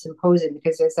doing in the symposium,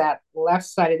 because there's that left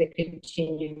side of the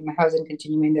continuing housing,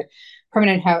 continuing the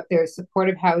permanent house, there's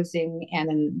supportive housing, and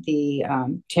then the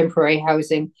temporary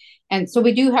housing. And so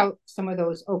we do have some of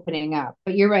those opening up.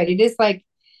 But you're right. It is like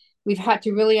we've had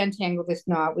to really untangle this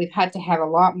knot. We've had to have a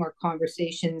lot more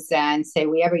conversations than, say,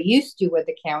 we ever used to with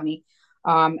the county.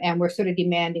 And we're sort of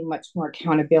demanding much more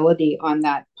accountability on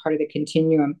that part of the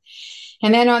continuum.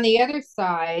 And then on the other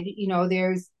side,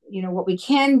 there's, what we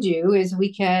can do is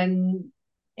we can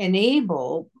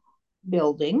enable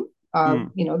building,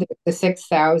 the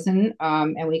 6,000,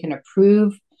 and we can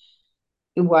approve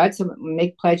so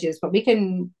make pledges, but we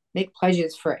can make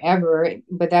pledges forever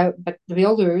but the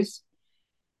builders,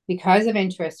 because of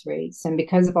interest rates and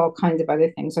because of all kinds of other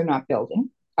things, are not building.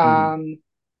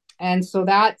 And so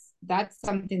that's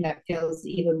something that feels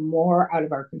even more out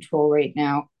of our control right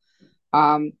now.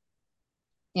 And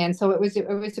so it was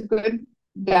a good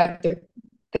that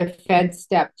the Fed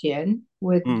stepped in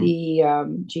with the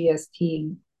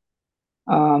GST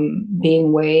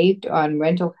being waived on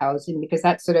rental housing, because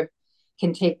that sort of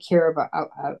can take care of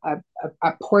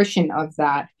a portion of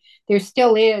that. There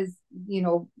still is,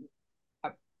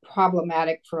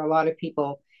 problematic for a lot of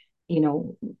people,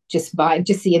 just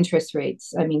the interest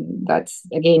rates. I mean, that's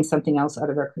again something else out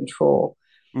of our control.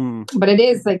 But it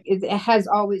is like it has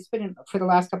always been for the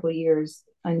last couple of years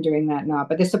during that knot.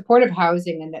 But the supportive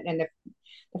housing and the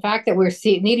fact that we're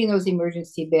needing those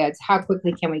emergency beds, how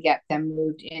quickly can we get them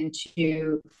moved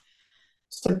into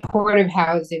supportive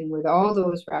housing with all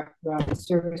those wraparound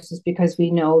services, because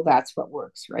we know that's what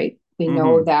works, right? We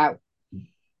know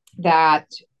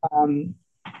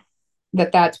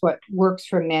that's what works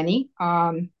for many.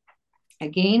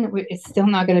 Again, it's still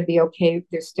not going to be okay.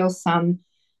 There's still some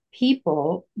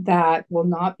people that will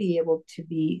not be able to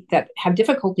that have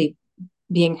difficulty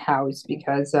being housed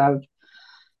because of,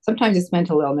 sometimes it's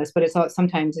mental illness, but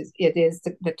sometimes it is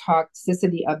the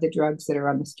toxicity of the drugs that are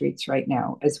on the streets right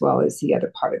now, as well as the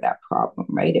other part of that problem,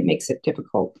 right? It makes it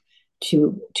difficult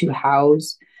to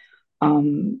house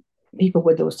people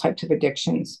with those types of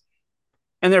addictions.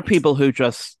 And there are people who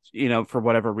just, for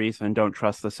whatever reason, don't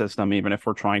trust the system, even if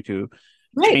we're trying to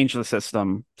change the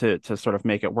system to sort of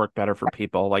make it work better for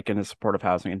people, like in a supportive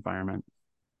housing environment.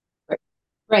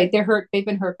 Right. They're hurt. They've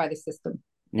been hurt by the system.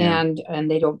 Yeah.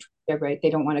 And they don't, they're right. They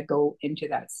don't want to go into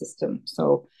that system.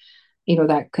 So,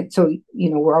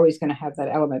 we're always going to have that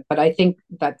element, but I think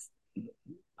that's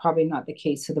probably not the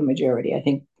case for the majority. I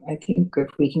think if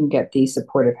we can get these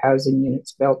supportive housing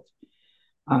units built,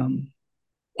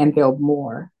 and build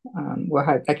more, we'll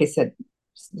have, like I said,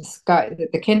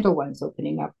 the Kindle one's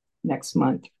opening up next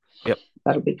month. Yep.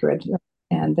 That'll be good.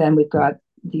 And then we've got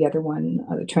the other one,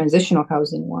 the transitional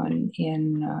housing one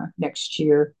in next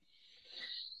year.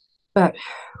 But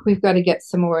we've got to get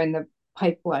some more in the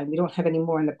pipeline. We don't have any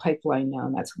more in the pipeline now,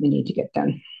 and that's what we need to get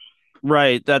done.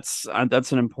 Right. That's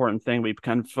an important thing. We've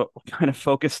kind of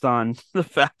focused on the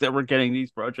fact that we're getting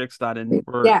these projects done, and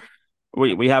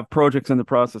we have projects in the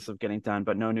process of getting done,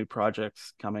 but no new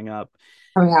projects coming up.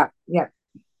 Yeah.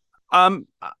 I'm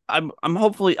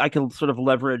hopefully I can sort of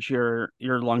leverage your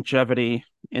longevity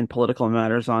in political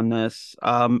matters on this.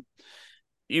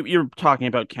 You're talking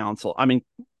about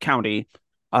county,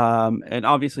 and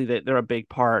obviously they're a big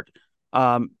part.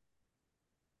 I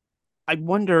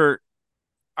wonder,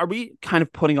 are we kind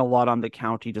of putting a lot on the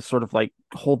county to sort of like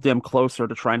hold them closer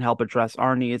to try and help address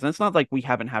our needs? And it's not like we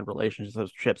haven't had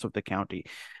relationships with the county,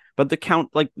 but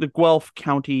the Guelph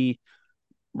County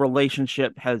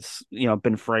relationship has,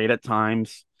 been frayed at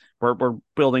times. We're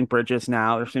building bridges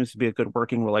now. There seems to be a good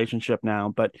working relationship now,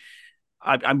 but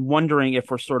I'm wondering if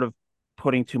we're sort of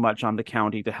putting too much on the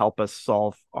county to help us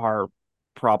solve our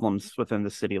problems within the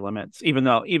city limits, even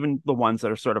the ones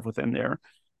that are sort of within their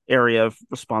area of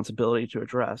responsibility to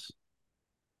address.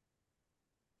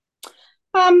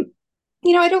 I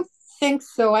don't think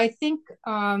so. I think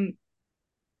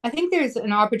there's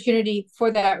an opportunity for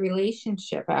that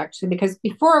relationship, actually, because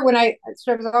before, when I was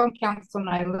on council and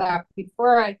I left,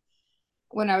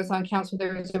 when I was on council,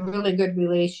 there was a really good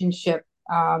relationship.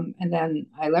 And then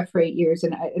I left for 8 years,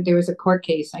 and there was a court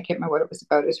case. I can't remember what it was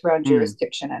about. It was around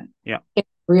jurisdiction, and it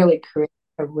really created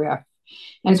a rift.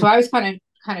 And so I was kind of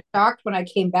shocked when I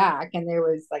came back, and there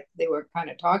was they were kind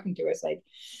of talking to us. I'd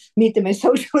meet them at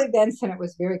social events, and it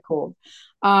was very cold.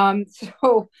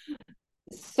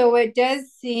 So it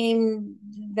does seem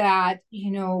that,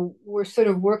 we're sort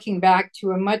of working back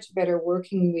to a much better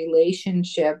working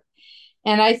relationship.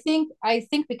 And I think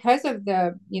because of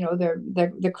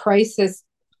the crisis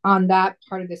on that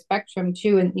part of the spectrum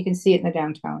too, and you can see it in the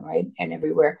downtown, right, and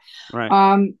everywhere,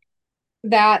 right,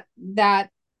 that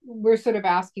we're sort of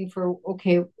asking for,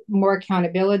 okay, more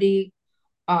accountability,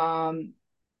 and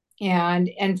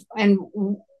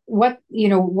what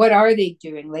are they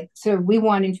doing? So we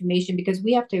want information, because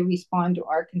we have to respond to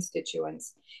our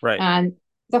constituents, right, and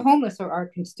the homeless are our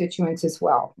constituents as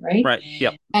well, right? Right.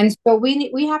 Yep. And so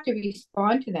we have to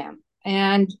respond to them,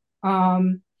 and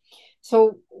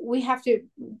so we have to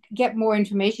get more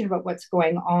information about what's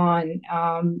going on.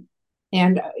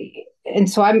 and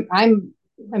so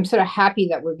I'm sort of happy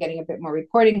that we're getting a bit more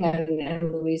reporting,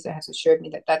 and Louisa has assured me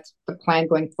that that's the plan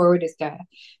going forward, is to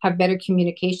have better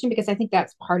communication, because I think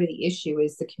that's part of the issue,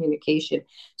 is the communication.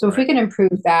 So if we can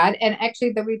improve that, and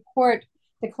actually the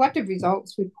collective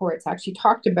results reports actually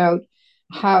talked about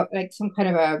how, like, some kind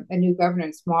of a new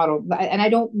governance model. And I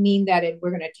don't mean that we're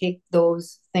going to take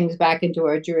those things back into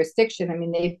our jurisdiction. I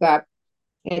mean, they've got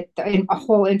a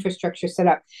whole infrastructure set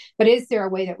up. But is there a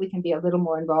way that we can be a little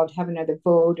more involved, have another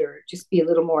vote, or just be a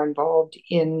little more involved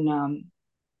in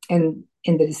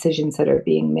the decisions that are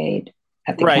being made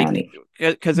at the county?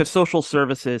 Because if social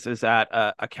services is at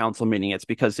a council meeting, it's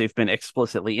because they've been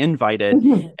explicitly invited.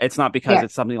 It's not because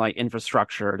it's something like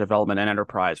infrastructure, development, and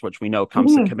enterprise, which we know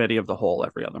comes to committee of the whole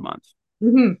every other month.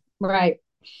 Right.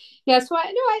 Yeah, so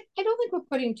I don't think we're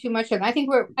putting too much on. I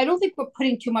don't think we're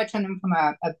putting too much on them from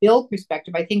a bill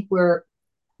perspective. I think we're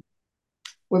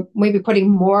maybe putting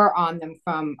more on them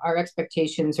from our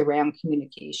expectations around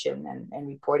communication and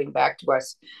reporting back to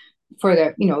us for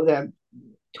the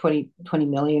 20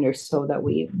 million or so that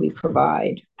we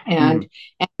provide, and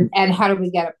how do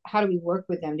we work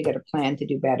with them to get a plan to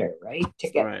do better, right? To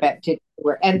get back to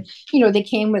work. And they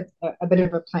came with a bit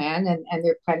of a plan, and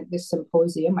they're planning this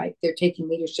symposium. They're taking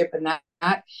leadership in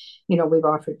that. We've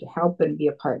offered to help and be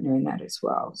a partner in that as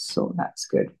well, so that's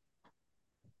good.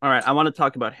 All right, I want to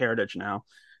talk about heritage now.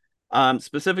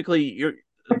 Specifically,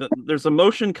 there's a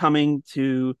motion coming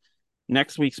to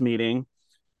next week's meeting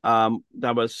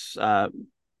that was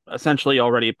essentially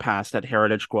already passed at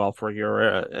Heritage Guelph, where you're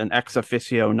an ex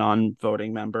officio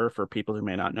non-voting member, for people who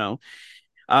may not know.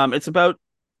 It's about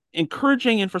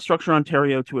encouraging Infrastructure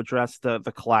Ontario to address the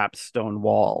collapsed stone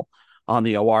wall on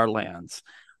the OR lands.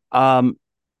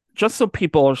 Just so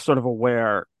people are sort of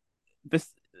aware,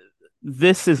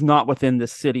 this is not within the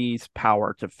city's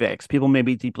power to fix. People may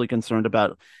be deeply concerned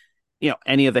about,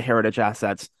 any of the heritage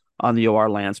assets on the OR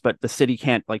lands, but the city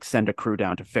can't send a crew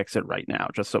down to fix it right now,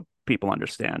 just so people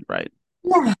understand, right?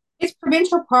 Yeah, it's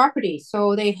provincial property.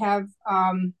 So they have,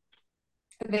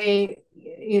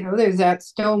 there's that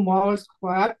stone wall is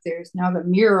collapsed. There's now the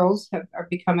murals are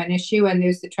become an issue, and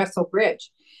there's the trestle bridge.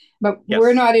 But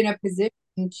we're not in a position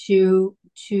to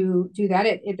do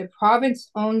that. The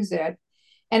province owns it.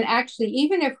 And actually,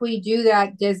 even if we do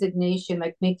that designation,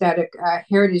 like make that a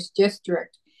heritage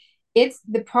district,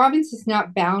 the province is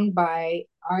not bound by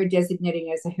our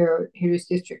designating as a heritage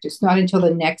district. It's not until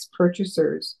the next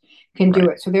purchasers can do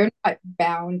it. So they're not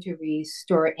bound to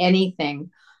restore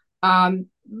anything.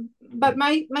 But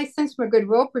my sense from a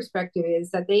goodwill perspective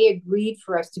is that they agreed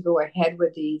for us to go ahead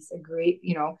with these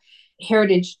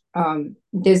heritage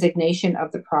designation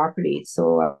of the property,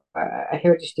 so a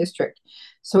heritage district.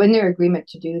 So in their agreement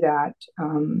to do that,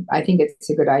 I think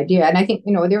it's a good idea. And I think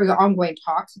there was ongoing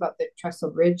talks about the trestle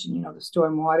bridge and the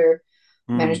stormwater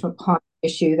management pond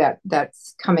issue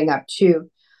that's coming up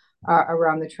too,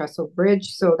 around the trestle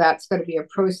bridge. So that's going to be a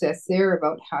process there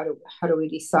about how do we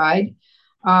decide.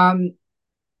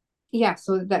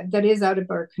 So that is out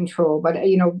of our control, but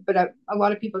a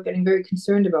lot of people are getting very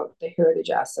concerned about the heritage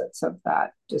assets of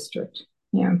that district.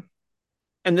 Yeah.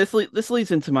 And this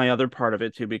leads into my other part of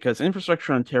it too, because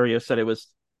Infrastructure Ontario said it was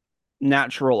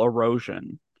natural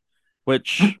erosion,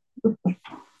 which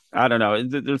I don't know.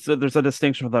 There's a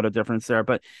distinction without a difference there,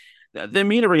 but the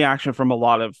immediate reaction from a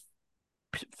lot of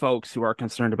folks who are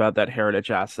concerned about that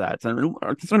heritage assets and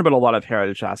are concerned about a lot of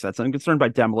heritage assets and concerned by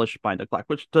demolition by neglect,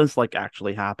 which does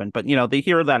actually happen. But, they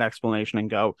hear that explanation and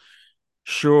go,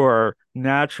 sure,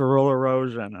 natural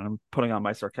erosion. And I'm putting on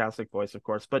my sarcastic voice, of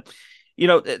course. But,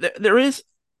 there is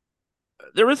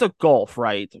a gulf,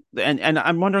 right? And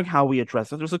I'm wondering how we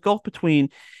address it. There's a gulf between,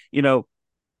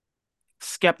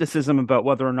 skepticism about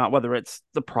whether it's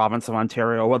the province of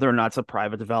Ontario, whether or not it's a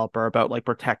private developer, about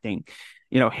protecting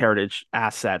heritage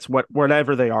assets,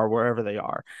 whatever they are, wherever they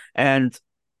are, and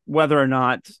whether or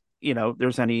not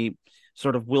there's any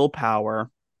sort of willpower,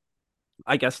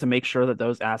 I guess, to make sure that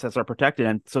those assets are protected,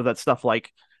 and so that stuff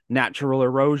like natural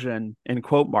erosion in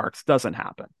quote marks doesn't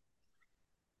happen.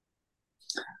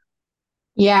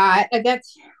 Yeah,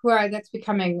 that's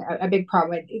becoming a big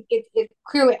problem. It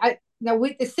clearly,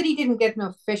 the city didn't get an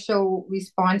official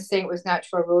response saying it was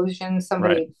natural erosion.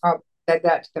 Somebody said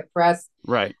that to the press,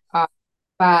 right?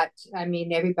 But I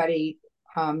mean, everybody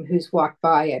who's walked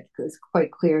by it was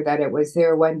quite clear that it was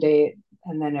there one day,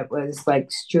 and then it was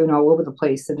strewn all over the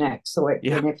place the next. So and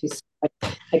if you see,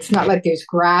 it's not like there's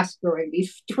grass growing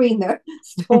between the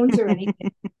stones or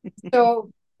anything.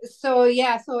 So it's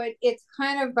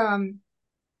kind of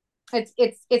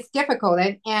it's difficult,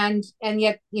 and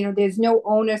yet, there's no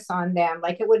onus on them.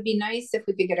 Like, it would be nice if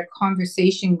we could get a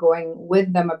conversation going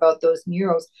with them about those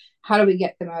murals. How do we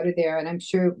get them out of there? And I'm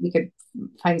sure we could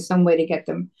find some way to get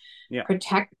them Yeah.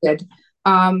 protected.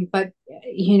 But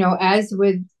as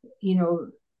with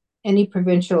any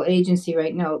provincial agency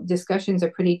right now, discussions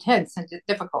are pretty tense and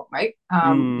difficult, right?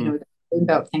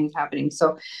 About things happening.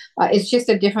 So it's just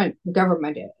a different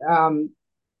government.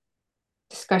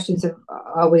 Discussions have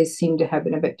always seemed to have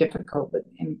been a bit difficult with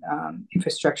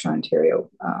Infrastructure Ontario,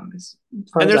 as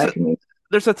far And as I can read.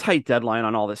 there's a tight deadline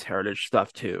on all this heritage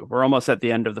stuff too. We're almost at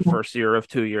the end of the first year of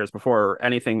 2 years before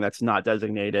anything that's not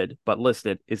designated but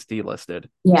listed is delisted.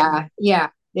 Yeah,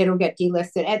 it'll get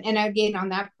delisted, and again, on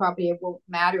that property, it won't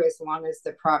matter as long as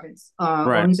the province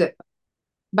Right. owns it.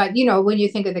 But when you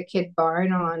think of the Kid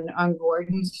Barn on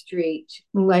Gordon Street,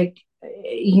 like,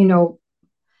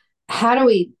 how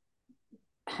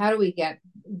do we get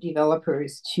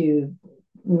developers to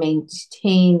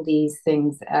maintain these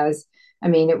things? As I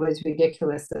mean, it was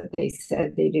ridiculous that they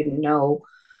said they didn't know.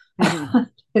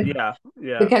 Yeah.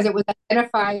 Because it was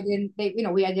identified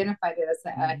we identified it as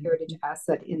a heritage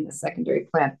asset in the secondary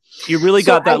plan. You really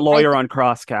got that lawyer on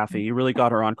cross, Kathy. You really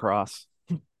got her on cross.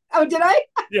 Oh, did I?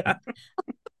 Yeah.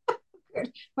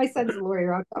 My son's a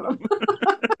lawyer. I'll tell him.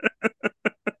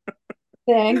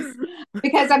 Thanks.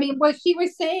 Because, I mean, she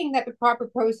was saying that the proper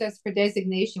process for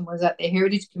designation was at the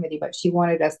Heritage Committee, but she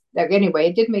wanted us anyway.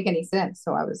 It didn't make any sense,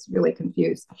 so I was really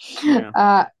confused.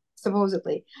 Yeah.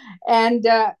 Supposedly, and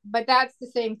but that's the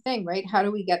same thing, right? How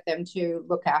do we get them to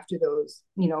look after those?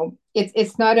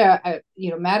 It's not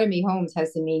Mattamy Homes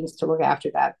has the means to look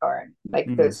after that barn, like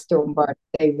the stone barn.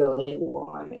 They really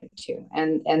wanted to,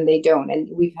 and they don't. And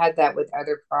we've had that with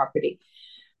other property.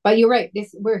 But you're right.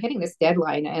 We're hitting this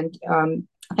deadline, and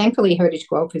thankfully, Heritage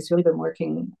Guelph has really been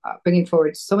working, bringing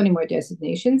forward so many more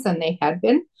designations than they had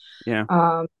been. Yeah.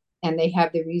 And they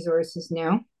have the resources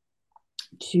now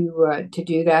to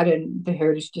do that, and the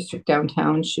Heritage District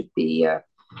downtown should be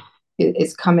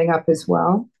is coming up as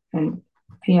well. And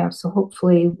yeah, so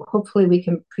hopefully we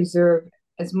can preserve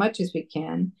as much as we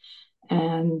can,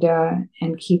 and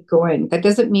keep going. That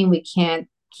doesn't mean we can't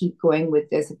keep going with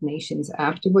designations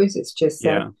afterwards. It's just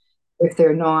that if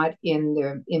they're not in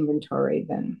their inventory,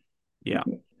 then they're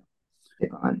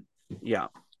gone. Yeah.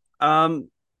 I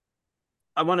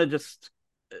want to just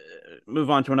move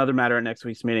on to another matter at next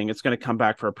week's meeting. It's going to come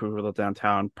back for approval of the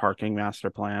downtown parking master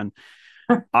plan.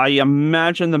 I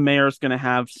imagine the mayor's going to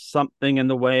have something in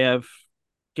the way of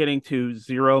getting to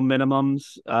zero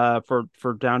minimums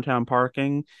for downtown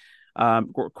parking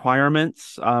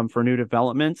requirements for new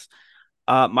developments.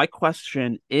 My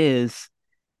question is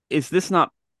this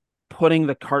not putting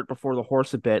the cart before the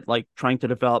horse a bit, like trying to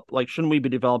develop, like, shouldn't we be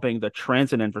developing the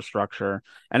transit infrastructure?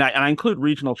 And I include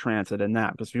regional transit in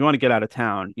that, because if you want to get out of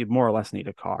town, you more or less need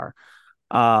a car.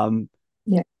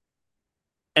 Yeah.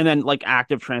 And then like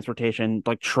active transportation,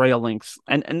 like trail links.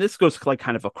 And this goes like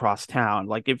kind of across town.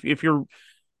 Like if you're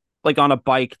like on a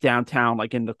bike downtown,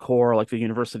 like in the core, like the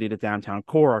university to downtown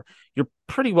core, you're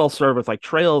pretty well served with like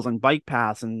trails and bike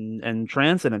paths and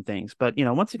transit and things. But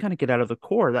once you kind of get out of the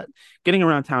core, that getting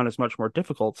around town is much more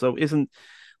difficult. So isn't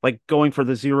like going for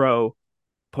the zero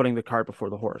putting the cart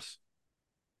before the horse?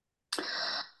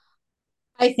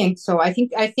 I think so. I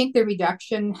think the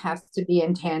reduction has to be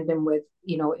in tandem with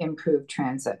improved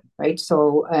transit, right?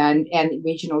 So and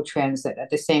regional transit at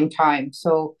the same time.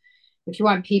 So if you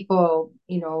want people,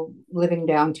 living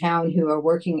downtown who are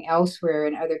working elsewhere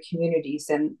in other communities,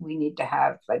 then we need to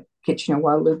have, like, Kitchener,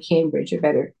 Waterloo, Cambridge, a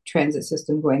better transit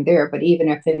system going there. But even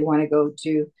if they want to go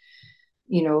to,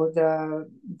 the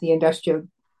industrial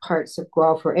parts of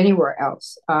Guelph or anywhere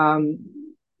else,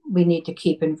 we need to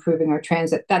keep improving our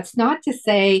transit. That's not to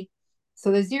say,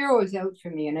 so the zero is out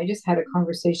for me. And I just had a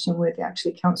conversation with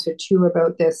actually Councillor Chu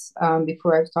about this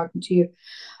before I was talking to you.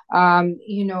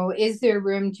 Is there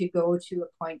room to go to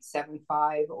a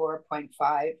 0.75 or a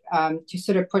 0.5 to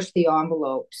sort of push the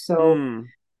envelope? So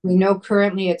we know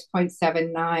currently it's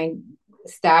 0.79.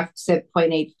 Staff said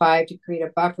 0.85 to create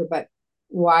a buffer, but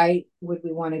why would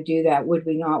we want to do that? Would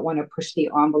we not want to push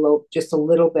the envelope just a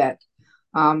little bit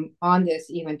on this,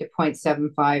 even to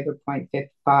 0.75 or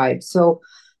 0.55? So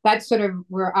that's sort of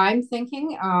where I'm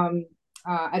thinking.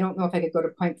 I don't know if I could go to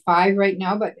 0.5 right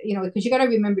now, but because you got to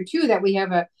remember too that we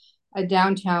have a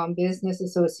downtown business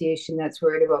association that's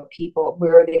worried about people.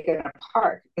 Where are they going to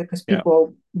park? Because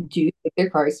people do take their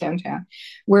cars downtown.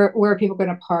 Where are people going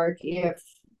to park if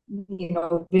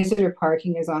visitor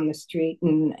parking is on the street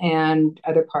and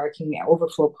other parking,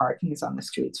 overflow parking is on the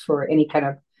streets for any kind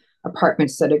of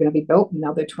apartments that are going to be built?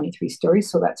 Now they're 23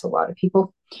 stories, so that's a lot of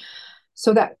people.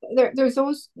 so that there's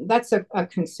those, that's a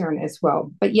concern as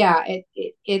well. But yeah,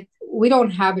 it we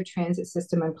don't have a transit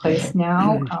system in place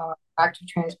now, active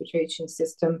transportation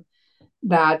system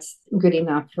that's good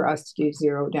enough for us to do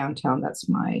zero downtown. That's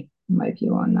my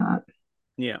view on that.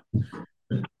 Yeah.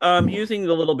 Using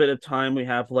the little bit of time we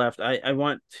have left, I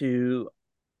want to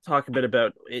talk a bit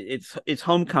about it's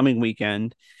homecoming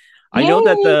weekend. I know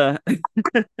that Yay!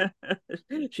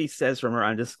 the she says from her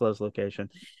undisclosed location.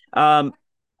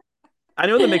 I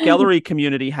know the McEllery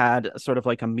community had sort of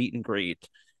like a meet and greet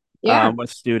Yeah. with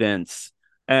students,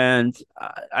 and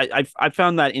I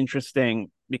found that interesting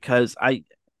because I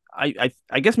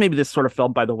guess maybe this sort of fell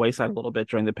by the wayside a little bit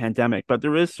during the pandemic, but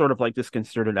there is sort of like this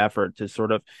concerted effort to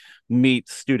sort of meet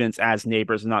students as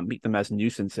neighbors and not meet them as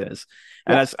nuisances.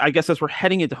 And Yeah. as I guess as we're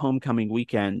heading into homecoming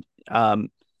weekend, do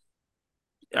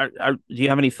you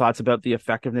have any thoughts about the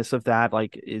effectiveness of that?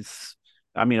 Like,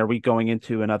 I mean, are we going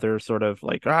into another sort of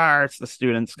like, it's the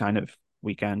students kind of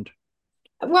weekend?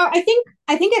 Well, I think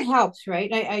it helps,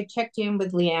 right? I checked in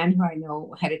with Leanne, who I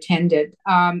know had attended,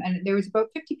 and there was about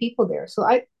 50 people there. So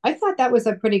I thought that was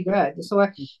a pretty good. So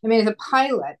I mean, as a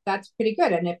pilot, that's pretty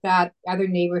good. And if that other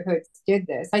neighborhoods did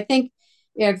this, I think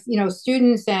if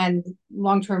students and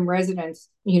long-term residents,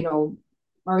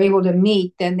 are able to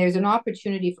meet, then there's an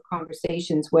opportunity for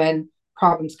conversations when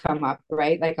problems come up,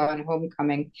 right? Like on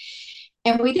homecoming.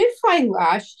 And we did find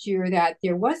last year that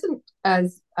there wasn't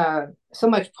as so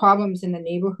much problems in the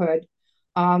neighborhood,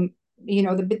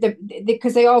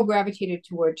 because they all gravitated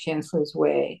toward Chancellor's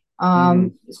Way.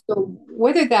 So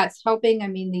whether that's helping, I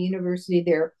mean, the university,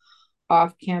 their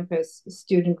off-campus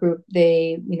student group,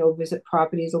 they visit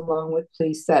properties along with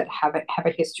police that have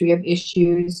a history of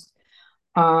issues.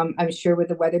 I'm sure with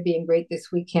the weather being great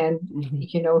this weekend,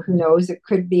 who knows, it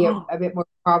could be a bit more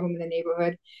problem in the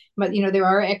neighborhood. But, there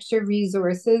are extra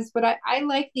resources. But I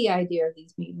like the idea of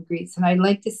these meet and greets, and I'd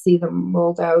like to see them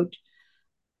rolled out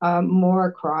more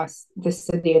across the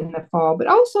city in the fall. But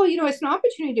also, it's an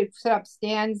opportunity to set up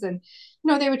stands. And,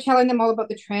 they were telling them all about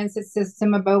the transit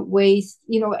system, about waste,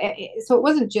 so it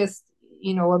wasn't just,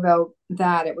 about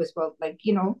that. It was about like,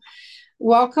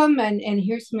 welcome, and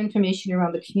here's some information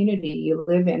around the community you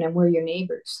live in and we're your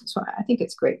neighbors. So I think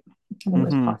it's great. I think it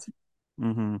was possible.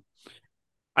 Mm-hmm.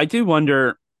 I do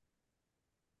wonder,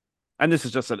 and this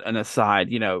is just an aside,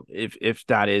 if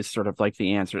that is sort of like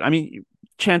the answer. I mean,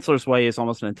 Chancellor's Way is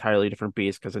almost an entirely different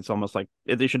beast because it's almost like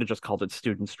they should have just called it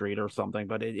Student Street or something.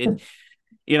 But Ezra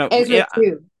yeah.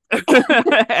 too.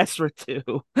 Ezra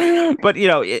too, but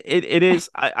it is.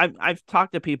 I've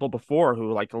talked to people before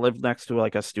who like lived next to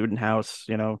like a student house,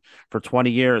 for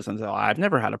 20 years, and so I've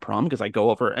never had a problem because I go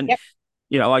over and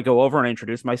Yep. I go over and I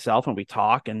introduce myself and we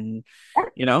talk and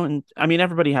and I mean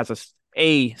everybody has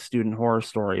a student horror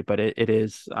story, but it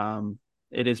is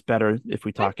better if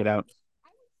we talk it out.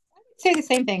 Say the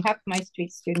same thing. Half of my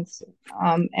street students,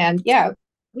 and yeah,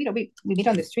 we meet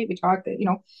on the street. We talk.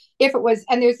 If it was,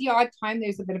 and there's the odd time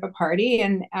there's a bit of a party,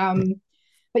 and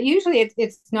but usually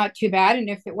it's not too bad. And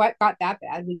if it got that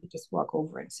bad, we would just walk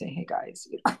over and say, "Hey guys,"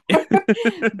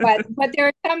 but there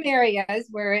are some areas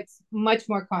where it's much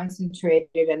more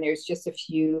concentrated, and there's just a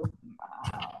few,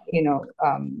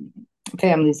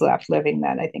 families left living.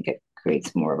 That I think it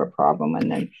creates more of a problem,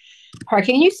 and then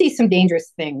parking. And you see some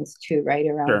dangerous things too, right,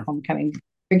 around Sure. homecoming,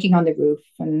 drinking on the roof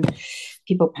and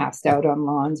people passed out on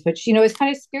lawns, which, it's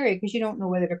kind of scary because you don't know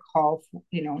whether to call,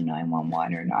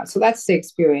 911 or not. So that's the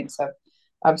experience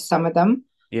of some of them.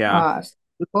 Yeah.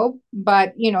 People.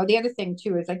 But, the other thing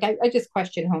too is like, I just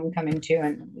question homecoming too.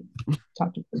 And we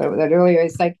talked about that earlier.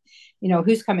 It's like,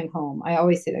 who's coming home? I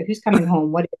always say that, who's coming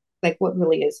home? What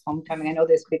really is homecoming? I know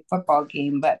there's a big football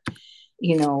game, but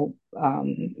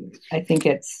I think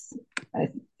it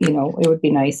would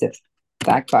be nice if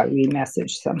that got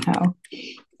re-messaged somehow.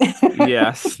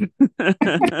 Yes.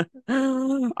 I'd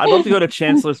love to go to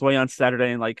Chancellor's Way on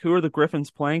Saturday and like, who are the Griffins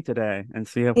playing today, and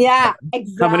see how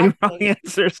many wrong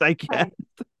answers I get.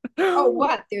 Oh,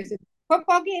 what? There's a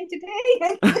football game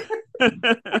today?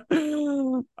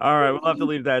 All right, we'll have to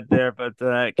leave that there. But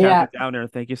Kathy Downer,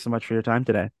 thank you so much for your time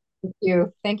today.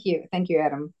 Thank you,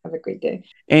 Adam. Have a great day.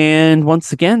 And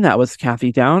once again, that was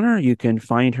Kathy Downer. You can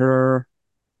find her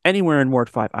anywhere in Ward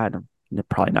 5. I don't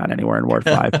probably not anywhere in Ward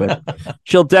 5, but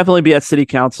she'll definitely be at City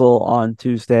Council on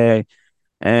Tuesday.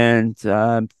 And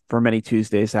for many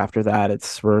Tuesdays after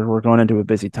that, we're going into a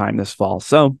busy time this fall.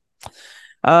 So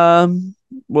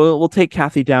we'll take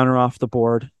Kathy Downer off the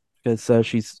board because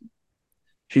she's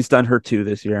done her 2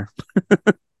 this year.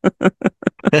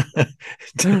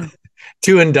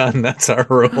 Two and done. That's our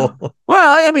rule.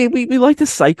 Well, I mean, we like to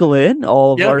cycle in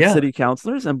all of Yeah, our yeah. city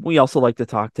councilors, and we also like to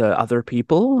talk to other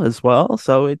people as well.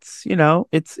 So it's,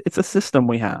 it's a system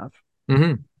we have,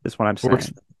 Hmm. is what I'm Works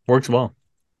saying. works well.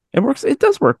 It works. It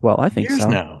does work well. I think Years so.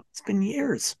 now. It's been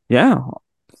years. Yeah.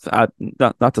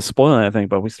 Not to spoil anything,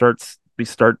 but we start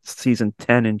season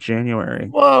 10 in January.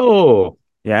 Whoa.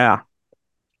 Yeah.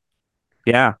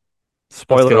 Yeah. Let's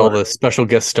Spoiler get all alert the special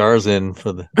guest stars in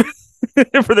for the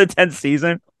for the 10th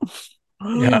season.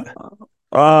 yeah.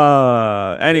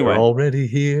 They're Anyway, already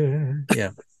here. Yeah.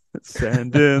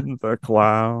 send in the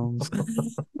clowns.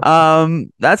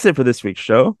 That's it for this week's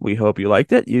show. We hope you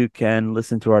liked it. You can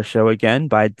listen to our show again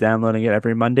by downloading it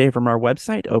every Monday from our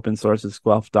website,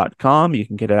 opensourcesguelph.com. You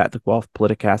can get it at the Guelph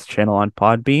Politicast channel on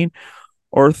Podbean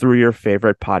or through your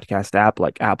favorite podcast app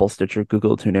like Apple, Stitcher,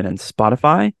 Google, TuneIn, and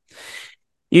Spotify.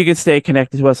 You can stay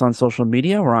connected to us on social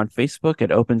media. We're on Facebook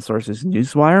at Open Sources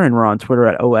Newswire, and we're on Twitter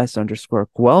at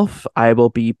OS_Guelph. I will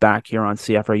be back here on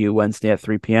CFRU Wednesday at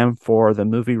 3 p.m. for the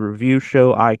movie review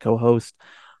show I co-host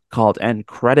called End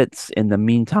Credits. In the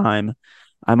meantime,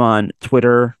 I'm on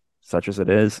Twitter, such as it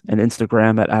is, and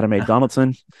Instagram at Adam A.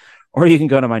 Donaldson, or you can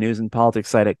go to my news and politics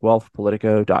site at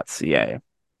guelphpolitico.ca.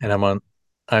 And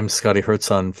I'm Scotty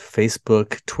Hertz on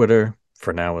Facebook, Twitter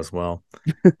for now as well,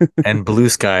 and Blue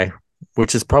Sky,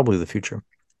 which is probably the future.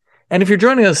 And if you're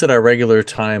joining us at our regular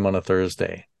time on a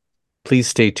Thursday, please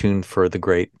stay tuned for the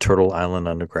great Turtle Island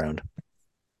Underground.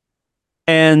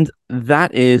 And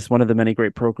that is one of the many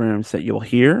great programs that you'll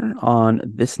hear on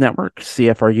this network,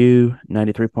 CFRU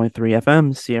 93.3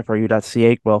 FM,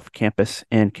 CFRU.ca, Guelph Campus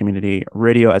and Community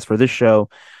Radio. As for this show,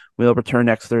 we'll return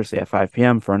next Thursday at 5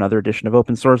 p.m. for another edition of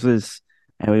Open Sources,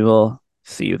 and we will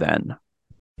see you then.